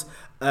loves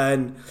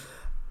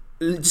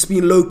just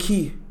being low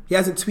key. He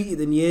hasn't tweeted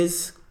in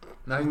years.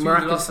 Now, you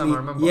tweeted last time, I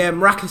remember. Yeah,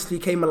 miraculously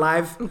came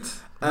alive.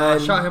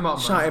 Shout him out,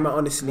 man. Shout him out,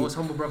 honestly. Most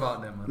humble brother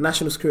out there, man.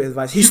 National security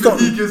advice. He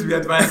stopped. He gives me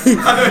advice.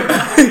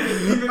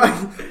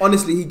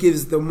 Honestly, he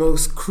gives the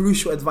most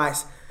crucial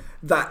advice.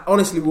 That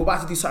honestly, we're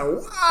about to do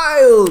something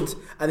wild,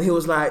 and he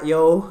was like,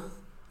 "Yo,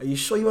 are you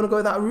sure you want to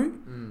go that route?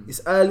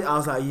 It's early." I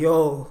was like,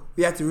 "Yo,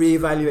 we have to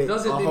reevaluate." He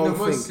does it our in whole the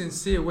most thing.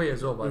 sincere way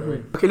as well, by the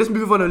way. Okay, let's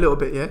move on a little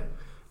bit, yeah?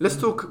 Let's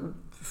talk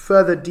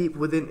further deep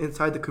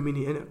inside the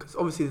community, innit? Because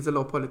obviously there's a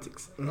lot of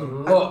politics.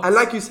 And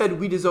like you said,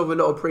 we deserve a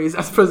lot of praise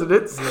as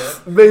presidents.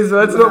 Yeah. Based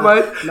on, not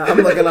mine. Nah,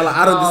 I'm not gonna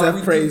lie. I don't Nah, deserve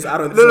we praise. do- I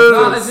don't No, deserve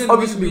no, no. praise. as in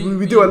Obviously,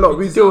 we do a lot.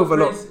 We deal with a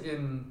lot. deserve praise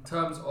in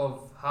terms of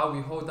how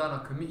we hold down our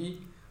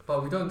committee,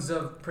 but we don't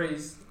deserve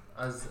praise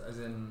as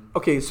in.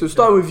 Okay, so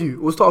start with you.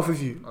 We'll start off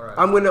with you. Alright.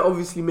 I'm going to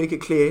obviously make it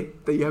clear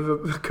that you have a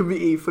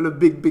committee full of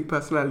big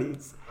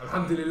personalities.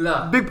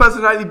 Alhamdulillah. Big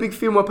personality, big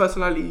female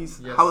personalities.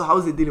 Yes. How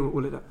is it dealing with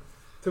all of that?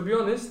 To be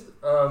honest,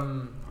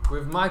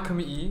 with my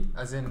committee,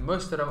 as in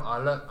most of them,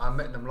 I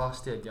met them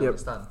last year. Do you Yep.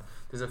 understand?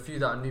 There's a few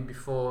that I knew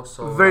before,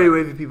 so Very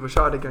wavy people.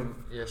 Shout out again.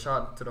 yeah.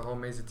 Shout out to the whole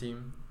Mesa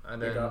team,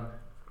 and Big then up.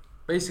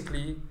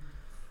 basically,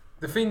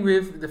 the thing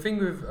with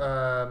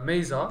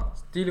Mesa,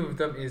 dealing with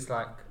them is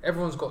like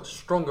everyone's got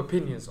strong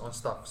opinions on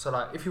stuff. So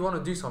like, if you want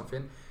to do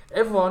something,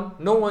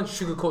 no one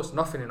sugarcoats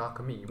nothing in our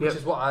committee, which Yep.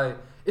 is what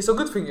it's a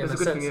good thing in It's a a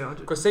good sense. thing, yeah.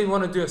 Because say you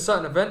want to do a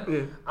certain event,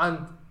 Yeah.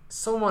 and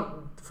someone,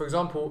 for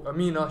example,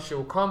 Amina,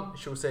 she'll come,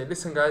 she'll say,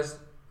 "Listen, guys,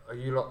 are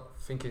you lot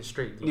thinking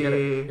straight? Do you get it?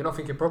 Yeah. You're not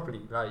thinking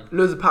properly. Like,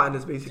 Loads of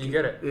patterns, do basically. you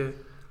get it?" Yeah.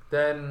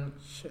 Then,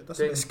 Shit, that's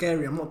a bit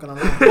scary. I'm not gonna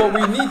lie. well,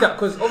 we need that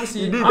because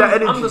obviously You need that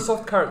I'm energy. the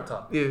soft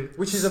character, Yeah.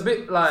 which is a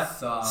bit like.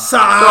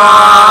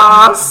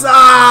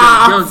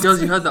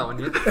 Girls, you heard that one,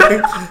 yeah?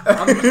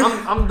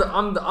 I'm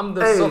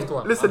the Hey, soft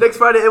one. listen, next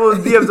Friday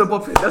everyone's DMs are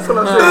popping. That's what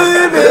I'm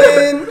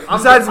saying.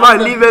 Besides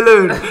mine, leave it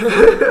alone.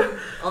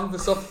 I'm the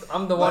soft.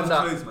 I'm the one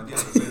that.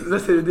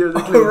 Let's say the DMs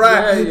are All clear.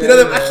 right, Yeah, you know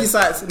them yeah. Aki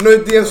sites. No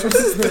DMs from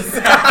sisters.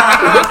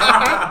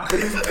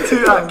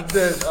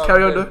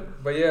 Carry on, though.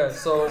 But yeah,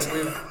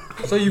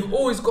 so you've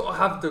always got to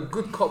have the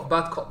good cop,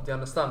 bad cop. Do you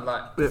understand?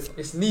 Like Yeah.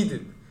 it's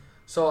needed.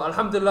 So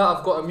alhamdulillah,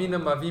 I've got Amina,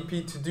 my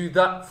VP, to do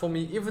that for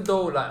me. Even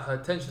though like her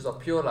intentions are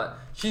pure, like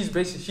she's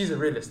a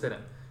realist, innit?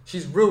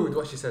 She's real with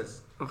what she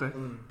says. Okay.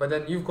 But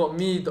then you've got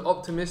me, the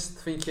optimist,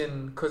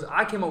 thinking because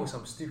I came up with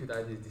some stupid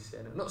ideas this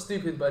year. Not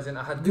stupid, but as in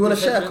I had. Do you want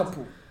to good share a intentions.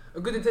 couple? A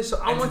good intention. So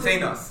I wanted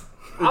Entertain us.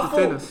 I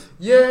Entertain thought, us.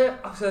 yeah,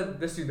 I said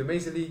let's do the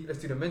Mesa League, let's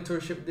do the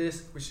mentorship.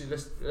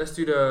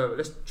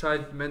 Let's try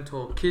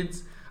mentor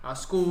kids at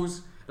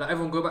schools. Like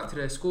everyone go back to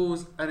their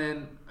schools, and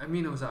then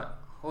Amina was like,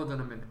 hold on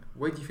a minute,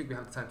 where do you think we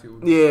have the time to do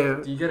this? Yeah.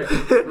 Do you get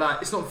it?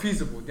 Like it's not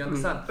feasible. Do you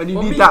understand? And you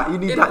For need me, that. You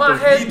need in that. my though.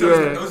 head,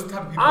 Yeah. Those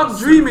type of people I'm are so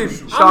dreaming.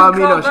 crucial. Shout out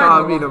Amina, I'm shout out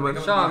in Amina, cloud man.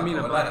 nine, Shout out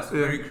Amina, Like, man. that's Yeah.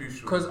 very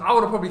crucial. Because I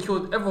would have probably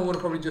killed. Everyone would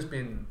have probably just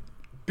been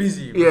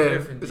busy. With Yeah,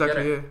 everything, do you get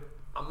exactly. it? Yeah.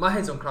 My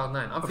head's on cloud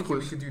nine. I'm Of thinking we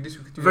course. could do this.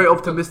 We could do Very that.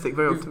 optimistic.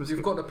 Very We've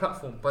optimistic. got the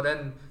platform, but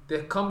then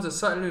there comes a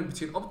certain limit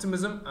between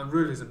optimism and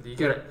realism. Do you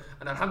get it?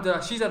 And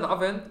alhamdulillah, she's at the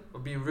other end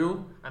of being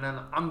real, and then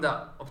I'm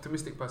that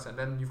optimistic person.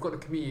 Then you've got the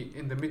committee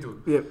in the middle,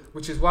 Yeah.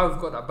 which is why we've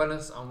got that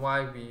balance and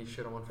why we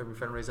should have won February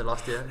fundraiser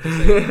last year. Just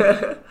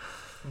saying.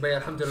 But yeah,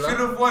 Should alhamdulillah.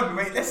 have won.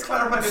 Wait, let's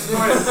clarify this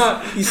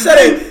voice. He said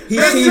it. He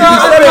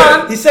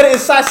said it in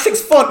size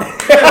 6 font.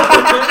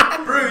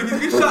 Bro, he's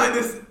been shouting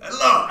this a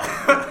lot.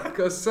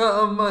 Because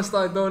certain man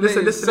started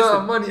donating Listen.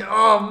 certain money.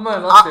 Oh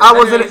man, last year.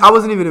 I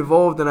wasn't even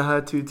involved, and I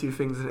heard two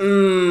things. In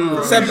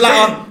it. Said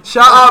blatter.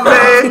 Shout out,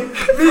 mate.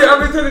 Me, I've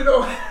been telling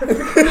you.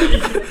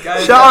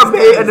 Guys, Shout out,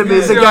 mate, and the guys,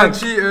 Mesa Yeah, gang.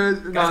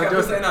 cheaters. Nah, guys,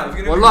 just. say now, if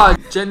you're gonna Wallah,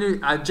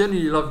 I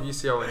genuinely love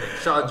UCL in it.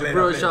 Shout out I bet,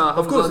 Jabril, I bet. shout out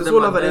Of course, Hamza, it's them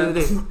all man over at the end of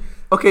there. the day.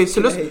 Okay,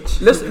 so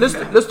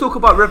let's talk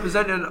about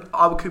representing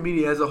our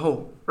community as a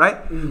whole, right?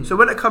 So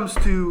when it comes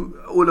to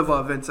all of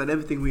our events and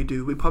everything we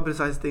do, we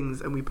publicize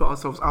things and we put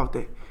ourselves out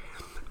there.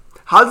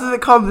 How does it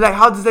come? Like,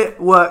 how does it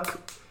work?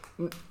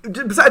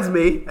 Besides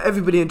me,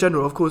 everybody in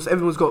general, of course,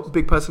 everyone's got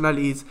big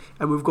personalities,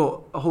 and we've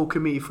got a whole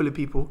committee full of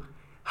people.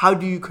 How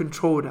do you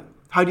control that?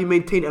 How do you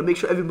maintain it and make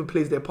sure everyone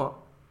plays their part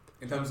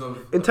In terms of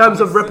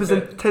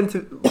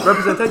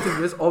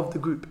representativeness of the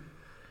group?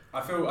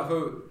 I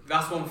feel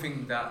that's one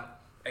thing that,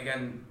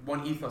 again,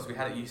 one ethos we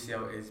had at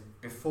UCL is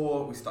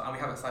before we start, and we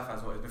have at Sci-Fi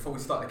as well, is before we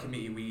start the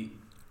committee, we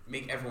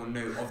make everyone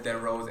know of their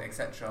roles,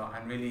 etc.,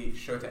 and really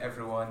show to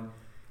everyone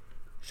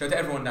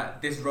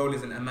that this role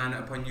isn't a man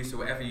upon you. So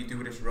whatever you do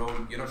with this role,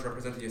 you're not just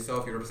representing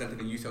yourself, you're representing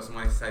the UCL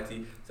Somali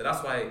society. So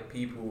that's why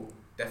people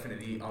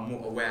definitely are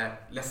more aware.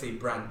 Let's say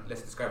brand,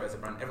 let's describe it as a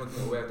brand. Everyone's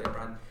more aware of their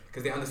brand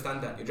because they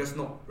understand that you're just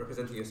not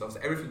representing yourself. So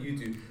everything you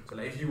do, so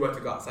like if you were to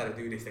go outside and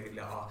do this, they could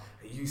be like, oh,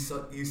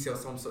 UCL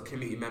some sort of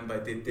committee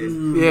member did this,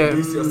 Yeah.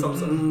 UCL some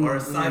sort, or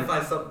a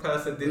Sci-Fi some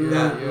person did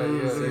that.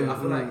 Yeah, So yeah. I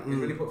feel like it's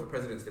really important for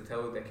presidents to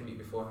tell their committee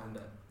beforehand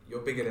that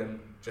you're bigger than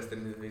just an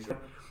individual.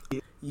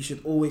 You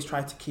should always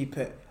try to keep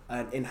it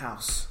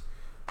in-house.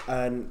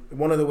 And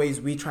one of the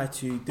ways we try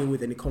to deal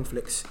with any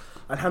conflicts,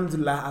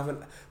 alhamdulillah,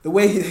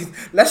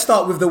 let's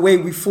start with the way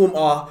we form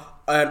our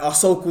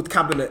so-called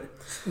cabinet.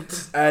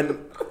 And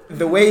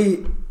the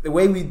way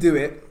we do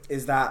it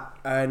is that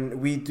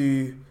we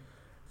do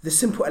the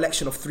simple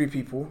election of 3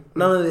 people.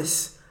 None of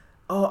this.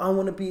 Oh, I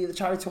want to be the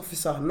charity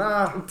officer.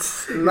 Nah.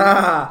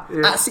 Yeah.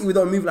 At City, we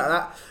don't move like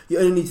that. You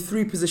only need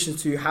 3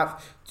 positions to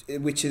have,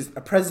 which is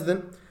a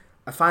president,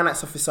 a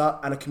finance officer,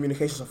 and a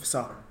communications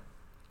officer.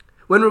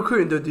 When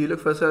recruiting, though, do you look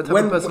for a certain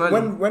type of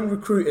personality? When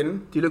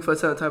recruiting, do you look for a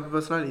certain type of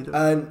personality,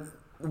 though?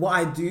 what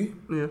I do,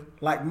 Yeah.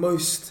 like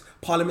most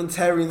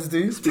parliamentarians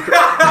do,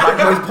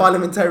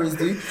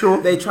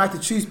 Sure. they try to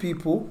choose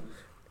people.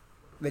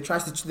 They try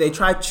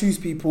to choose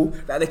people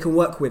that they can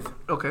work with.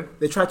 Okay.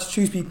 They try to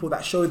choose people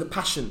that show the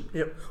passion.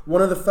 Yep.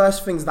 One of the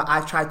first things that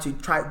I try to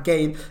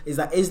gain is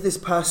that is this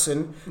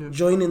person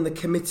joining the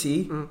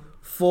committee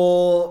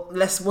for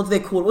what do they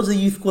call it? What do the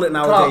youth call it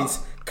nowadays?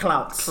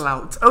 Clout.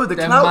 Oh, the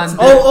Them clout. man-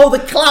 Oh, the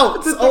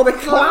clout. Oh, the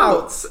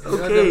clout.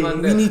 Okay.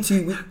 We need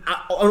to.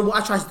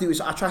 What I try to do is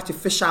I try to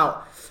fish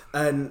out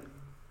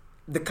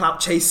the clout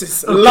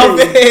chasers. Okay. Love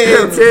it.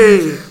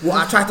 Okay. Well,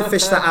 I try to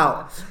fish that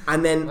out,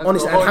 and then That's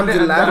honestly, the whole net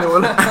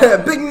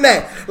alhamdulillah, big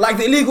net like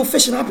the illegal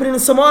fishing happening in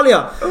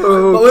Somalia. Okay.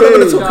 But we're not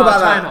going to talk No,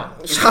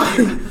 about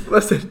China. that.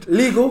 What's it?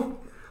 Legal.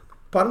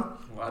 Pardon?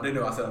 Well, I don't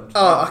know what I said.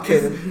 Oh, okay.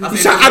 I You think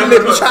try it's-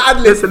 ad-lib. You try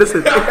ad-lib.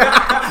 Listen.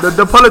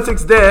 the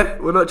politics there.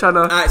 We're not trying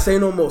to. Alright, say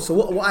no more. So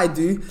what I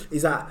do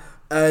is that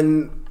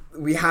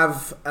we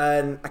have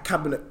a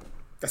cabinet,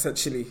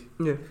 essentially.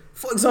 Yeah.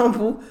 For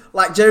example,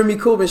 like Jeremy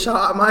Corbyn, shout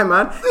out my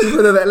man,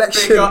 even though the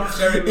election, Big up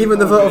Jeremy even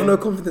the vote of Corbyn. no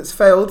confidence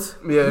failed,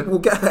 Yeah. we'll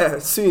get there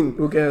soon.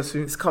 We'll get her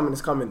soon. It's coming.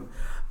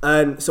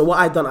 So what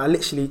I done, I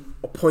literally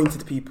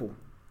appointed people.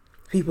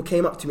 People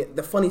came up to me.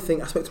 The funny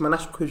thing, I spoke to my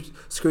national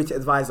security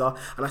advisor,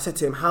 and I said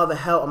to him, "How the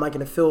hell am I going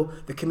to fill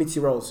the committee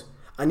roles?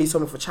 I need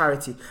someone for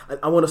charity.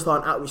 I want to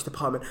start an outreach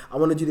department. I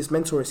want to do this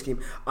mentoring scheme.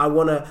 I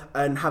want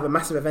to have a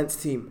massive events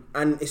team."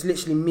 And it's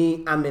literally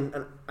me, Amin,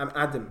 and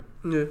Adam.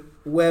 Yeah.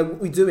 Where what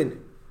we doing?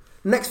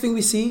 Next thing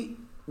we see,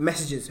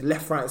 messages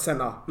left, right, and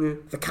centre. Yeah.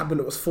 The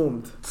cabinet was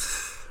formed.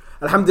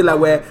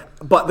 Alhamdulillah.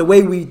 But the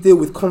way we deal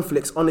with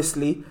conflicts,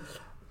 honestly,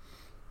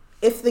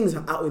 if things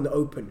are out in the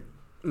open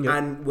Yeah.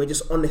 and we're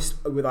just honest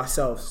with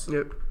ourselves,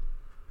 Yep.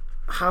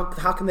 how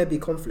can there be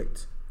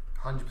conflict?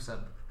 100%.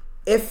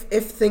 If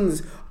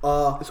things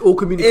are It's all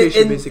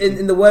communication, basically.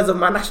 in the words of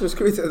my national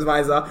security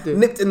advisor, Yeah.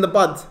 nipped in the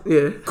bud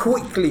Yeah.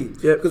 quickly.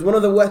 Yep. Because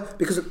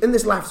because in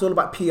this life it's all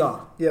about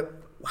PR. Yep.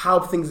 How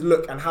things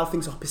look and how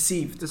things are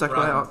perceived. Just like what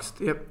I asked.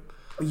 Yep.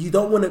 You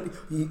don't want to.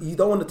 You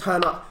don't want to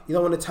turn up. You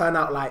don't want to turn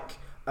out like.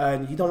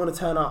 You don't want to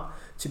turn up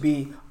to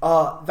be.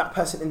 That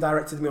person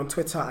indirected me on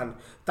Twitter and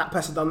that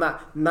person done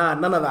that. Nah,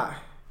 none of that.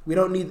 We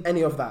don't need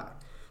any of that.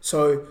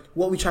 So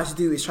what we try to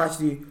do is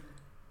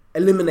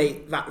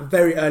eliminate that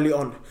very early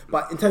on.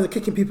 But in terms of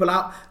kicking people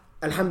out,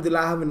 alhamdulillah,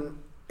 I haven't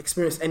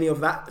experienced any of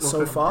that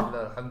so far.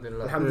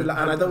 Alhamdulillah. Alhamdulillah,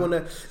 and I don't want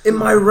to. In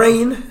my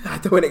reign, I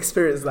don't want to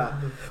experience that.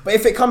 But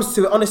if it comes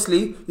to it,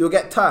 honestly, you'll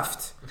get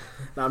turfed.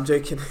 No, I'm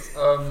joking.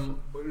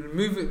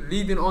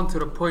 Leading on to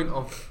the point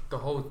of the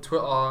whole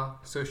Twitter,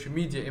 social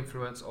media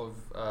influence of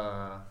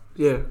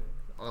Yeah.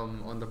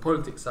 on the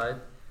politics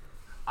side,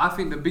 I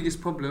think the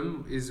biggest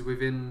problem is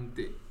within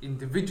the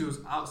individuals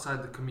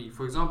outside the committee.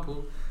 For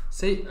example,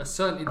 say a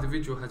certain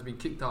individual has been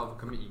kicked out of a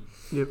committee.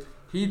 Yep.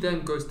 He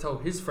then goes tell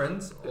his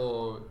friends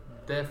or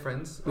their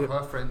friends or Yep.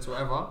 her friends,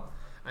 whatever,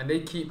 and they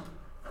keep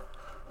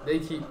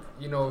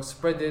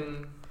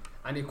spreading,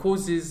 and it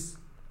causes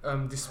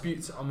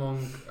disputes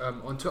among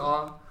on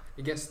Twitter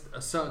against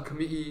a certain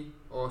committee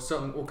or a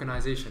certain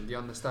organisation. Do you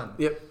understand?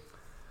 Yep.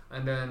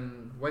 And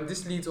then when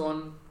this leads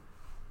on,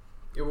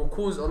 it will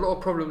cause a lot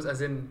of problems.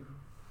 As in,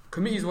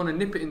 committees want to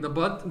nip it in the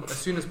bud as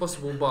soon as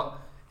possible. But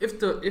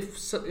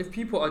if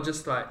people are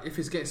just like, if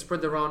it's getting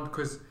spread around,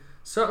 because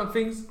certain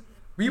things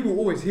we will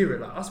always hear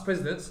it. Like us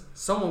presidents,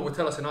 someone will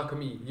tell us in our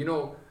committee,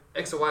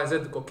 X or Y Z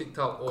got kicked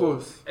out, or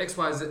course.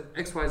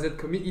 XYZ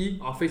committee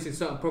are facing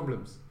certain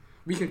problems.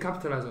 We can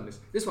capitalize on this.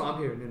 This is what I'm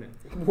hearing, innit?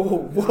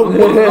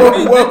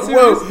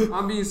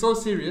 I'm being so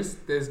serious.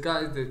 There's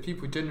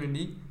people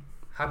genuinely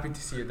happy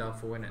to see a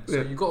downfall, innit? So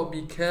Yeah. you got to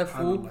be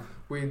careful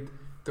with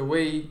the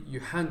way you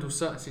handle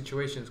certain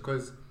situations,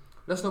 because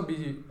let's not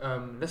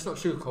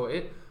sugarcoat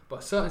it,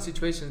 but certain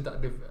situations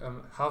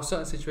how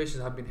certain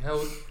situations have been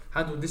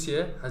handled this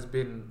year has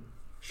been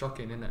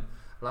shocking, innit?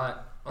 Like,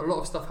 a lot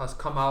of stuff has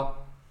come out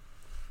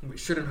which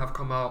shouldn't have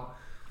come out.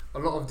 A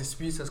lot of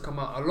disputes has come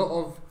out.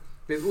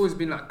 There's always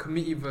been like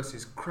committee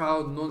versus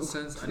crowd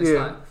nonsense, and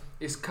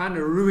it's kind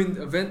of ruined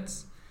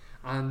events.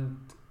 And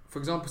for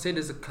example, say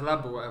there's a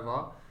collab or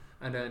whatever,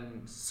 and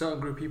then certain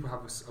group of people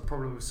have a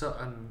problem with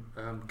certain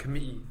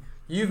committee.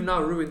 You've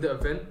now ruined the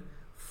event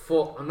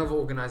for another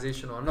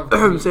organisation or another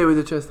committee. Say it with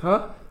your chest,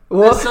 huh?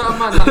 There's What? certain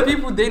man, like,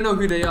 people, they know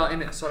who they are,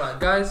 innit? So like,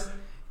 guys,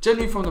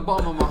 genuinely from the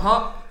bottom of my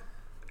heart,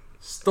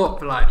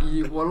 stop. Like,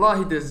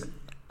 wallahi,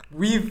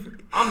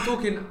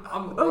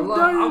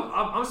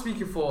 I'm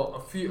speaking for a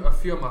few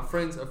of my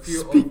friends,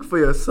 Speak for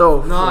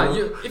yourself. Nah,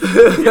 bro.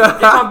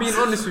 if I'm being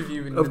honest with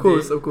you, Of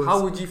course.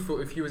 how would you feel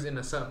if you was in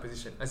a certain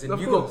position? As in,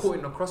 Of you course. got caught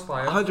in a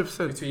crossfire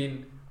 100%.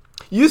 between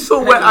You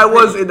saw where I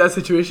was in that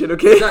situation,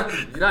 okay?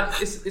 Exactly.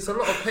 Like, it's a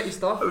lot of petty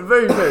stuff.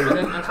 Very, very. And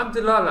then,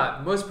 alhamdulillah,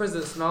 like, most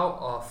presidents now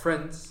are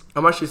friends.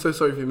 I'm actually so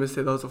sorry if you missed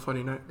it. That was a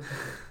funny night.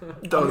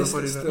 That was a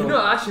funny night. You know,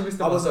 I actually missed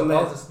it I wasn't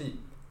myself. I there. was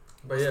asleep.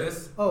 But yeah.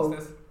 Oh,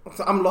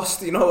 I'm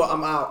lost. You know what?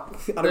 I'm out.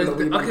 I don't know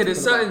what you're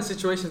There's talking certain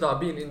situations that are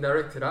being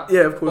indirected at.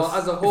 Yeah, of course. But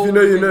as a whole, if you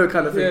know, we you can- know,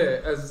 kind of thing.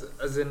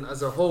 Yeah,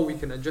 as a whole, we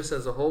can address it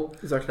as a whole.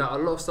 Exactly. Now, a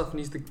lot of stuff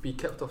needs to be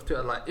kept off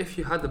Twitter. Like, if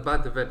you had a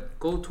bad event,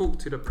 go talk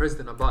to the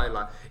president about it.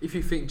 Like, if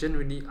you think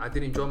genuinely I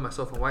didn't enjoy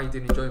myself and why you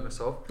didn't enjoy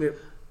myself, Yep.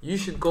 you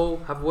should go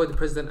have a word with the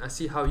president and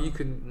see how you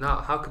can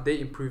how could they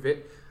improve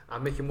it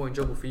and make it more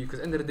enjoyable for you. Because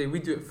at the end of the day, we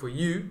do it for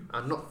you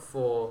and not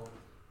for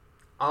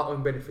our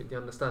own benefit. Do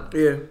you understand?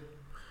 Yeah.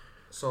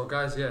 So,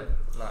 guys, yeah,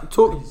 like,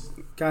 Talk- please.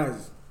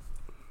 Guys,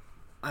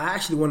 I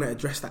actually want to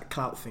address that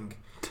clout thing.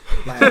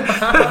 Like,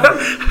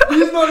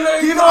 He's not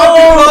letting you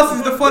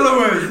know. The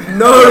followers.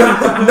 no,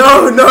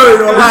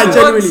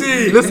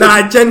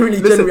 I genuinely,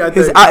 I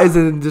His don't. at is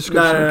in the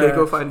description. Okay,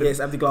 go find it. Yes,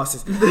 I have the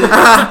glasses.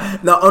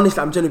 No,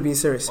 honestly, I'm genuinely being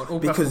serious On all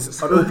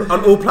because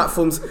on all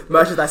platforms,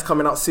 merchandise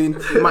coming out soon.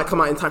 It might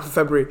come out in time for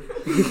February.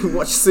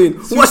 Watch soon.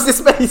 Watch this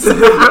space.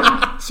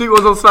 Sweet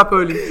was on Slap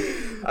only.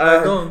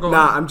 Go on.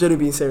 Nah, I'm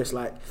genuinely being serious.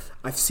 Like,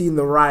 I've seen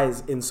the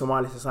rise in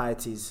Somali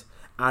societies,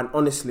 and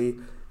honestly,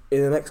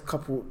 in the next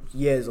couple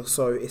years or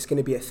so, it's going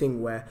to be a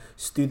thing where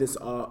students it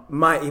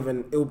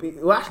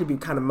will actually be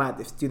kind of mad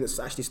if students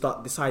actually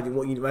start deciding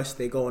what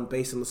university they go on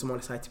based on the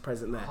Somali society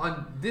present there.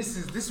 And this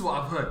is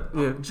what I've heard.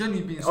 Yeah. I'm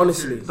genuinely being so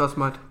Honestly. serious. That's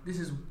mad. This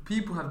is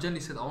people have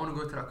genuinely said I want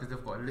to go to that because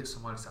they've got a lit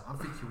Somali side. I'm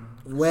thinking,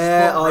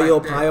 Where stop are right your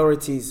there.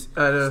 priorities?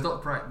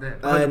 Stop right there.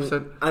 And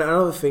 100%.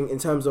 another thing in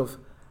terms of,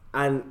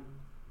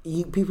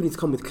 people need to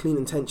come with clean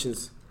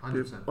intentions.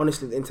 100%.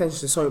 Honestly, the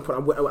intentions are so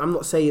important. I'm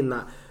not saying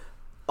that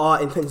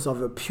our intentions are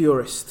the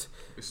purest.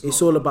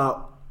 It's all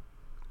about,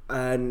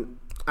 Abdul,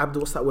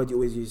 what's that word you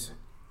always use?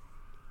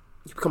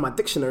 You become my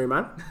dictionary,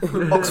 man.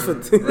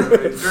 Oxford.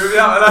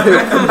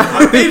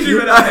 I paid you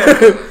for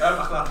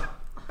that.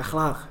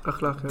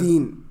 Akhlaq, yeah.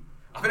 Deen.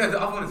 I think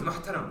the other one is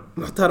محترم.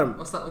 محترم.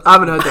 What's that? I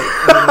haven't heard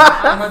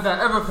that. I haven't heard that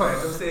ever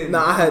before. No,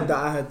 I heard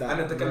that.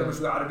 أنا أتكلم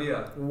شوية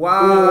عربية.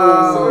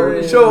 Wow.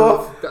 Sorry. Show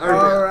off. The Arab,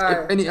 Alright.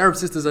 If any Arab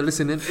sisters are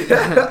listening,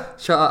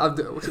 shout out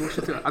Abdul. What's your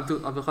name? Abdul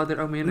Qadir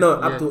Almi.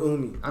 No, Abdul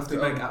Umi. مفتي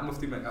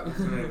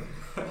مك.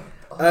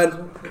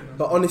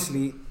 But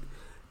honestly,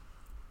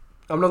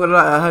 I'm not gonna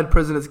lie, I heard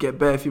presidents get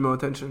bare female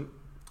attention.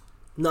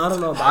 no, I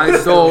don't know. About I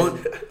that.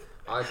 don't,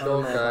 I don't know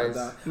about guys.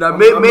 that. Now, I'm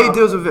May not-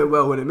 deals with it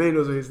well when it May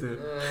knows what he's doing.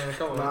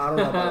 Come Nah, I don't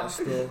know about that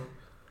still.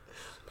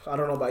 I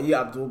don't know about you,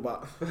 Abdul,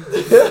 but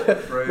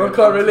I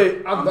can't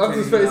relate. I'm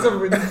just 37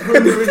 with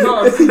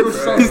not a single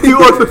shot. He's too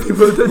old for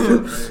female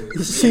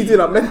attention. she did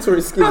a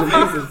mentoring skills and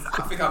business.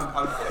 I think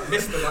I'm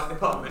missed the last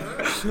department.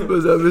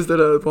 Was that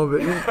Mr.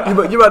 Department?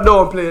 You might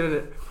know I'm playing in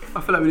it.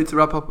 I feel like we need to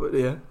wrap up.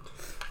 Yeah.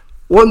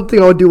 One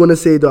thing I do want to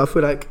say though, I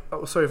feel like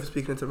sorry for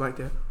speaking into the mic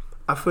there.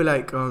 I feel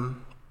like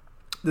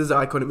this is an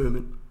iconic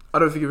moment. I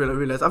don't think you really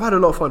realize. I've had a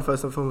lot of fun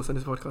first and foremost on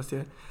this podcast,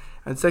 yeah.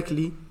 And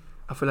secondly,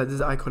 I feel like this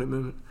is an iconic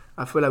moment.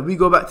 I feel like we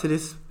go back to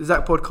this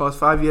exact podcast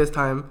 5 years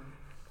time.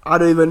 I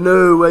don't even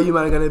know where you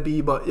man are gonna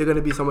be, but you're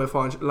gonna be somewhere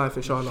far in life,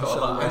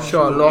 inshallah.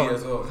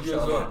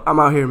 Inshallah. I'm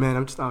out here, man.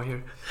 I'm just out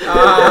here.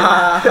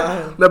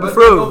 No, but Go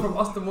bro. from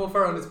us to more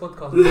fair on this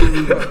podcast.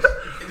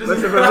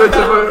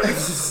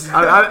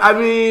 I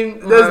mean,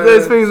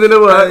 there's things in the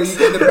You works.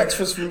 get the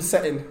breakfast room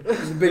setting.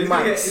 It's a big He's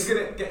mics.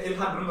 gonna get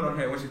Ilhan Umar on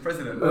here when she's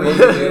president. Wait.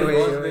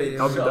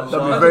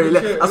 That'll be very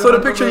lit. I saw the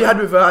picture you had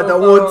with her at the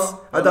awards.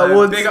 At the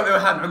awards. Big up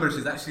Ilhan Umar,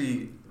 she's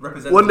actually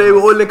representing. One day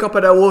we'll all link up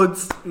at the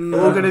awards.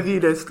 We're all gonna be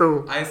there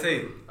still. I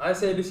say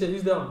this year,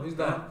 who's down?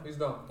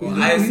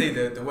 Well, I say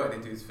the work they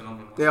do is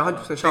phenomenal. Yeah,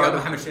 100% Big shout up out.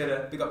 Mohammed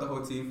Shearer, big up the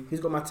whole team. He's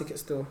got my ticket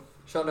still.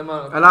 Shout them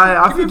out. And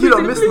I Give think me you a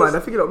don't ticket, miss please. mine. I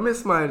think you don't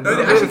miss mine. No,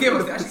 they actually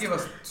gave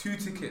us 2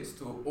 tickets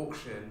to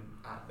auction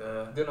at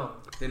the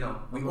Dinner.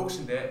 We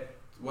auctioned it.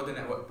 Wonder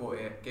Network bought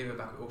it, gave it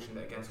back, we auctioned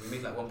it again, so we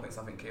made like 1 point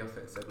something K off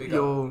it. So big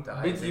Yo. up. the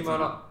Big ISA team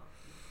team. up.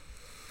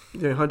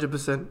 Yeah,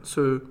 100%.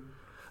 So,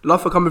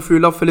 love for coming through.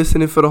 Love for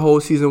listening for the whole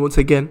season once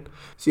again.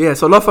 So yeah,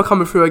 so love for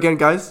coming through again,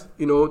 guys.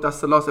 You know, that's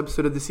the last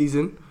episode of the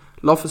season.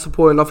 Love for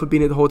supporting. Love for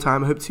being here the whole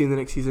time. I hope to see you in the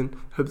next season.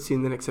 Hope to see you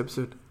in the next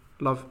episode.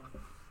 Love.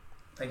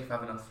 Thank you for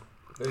having us.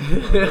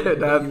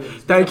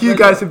 Thank you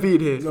guys for being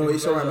here. No,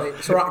 it's alright, mate.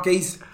 It's alright, guys.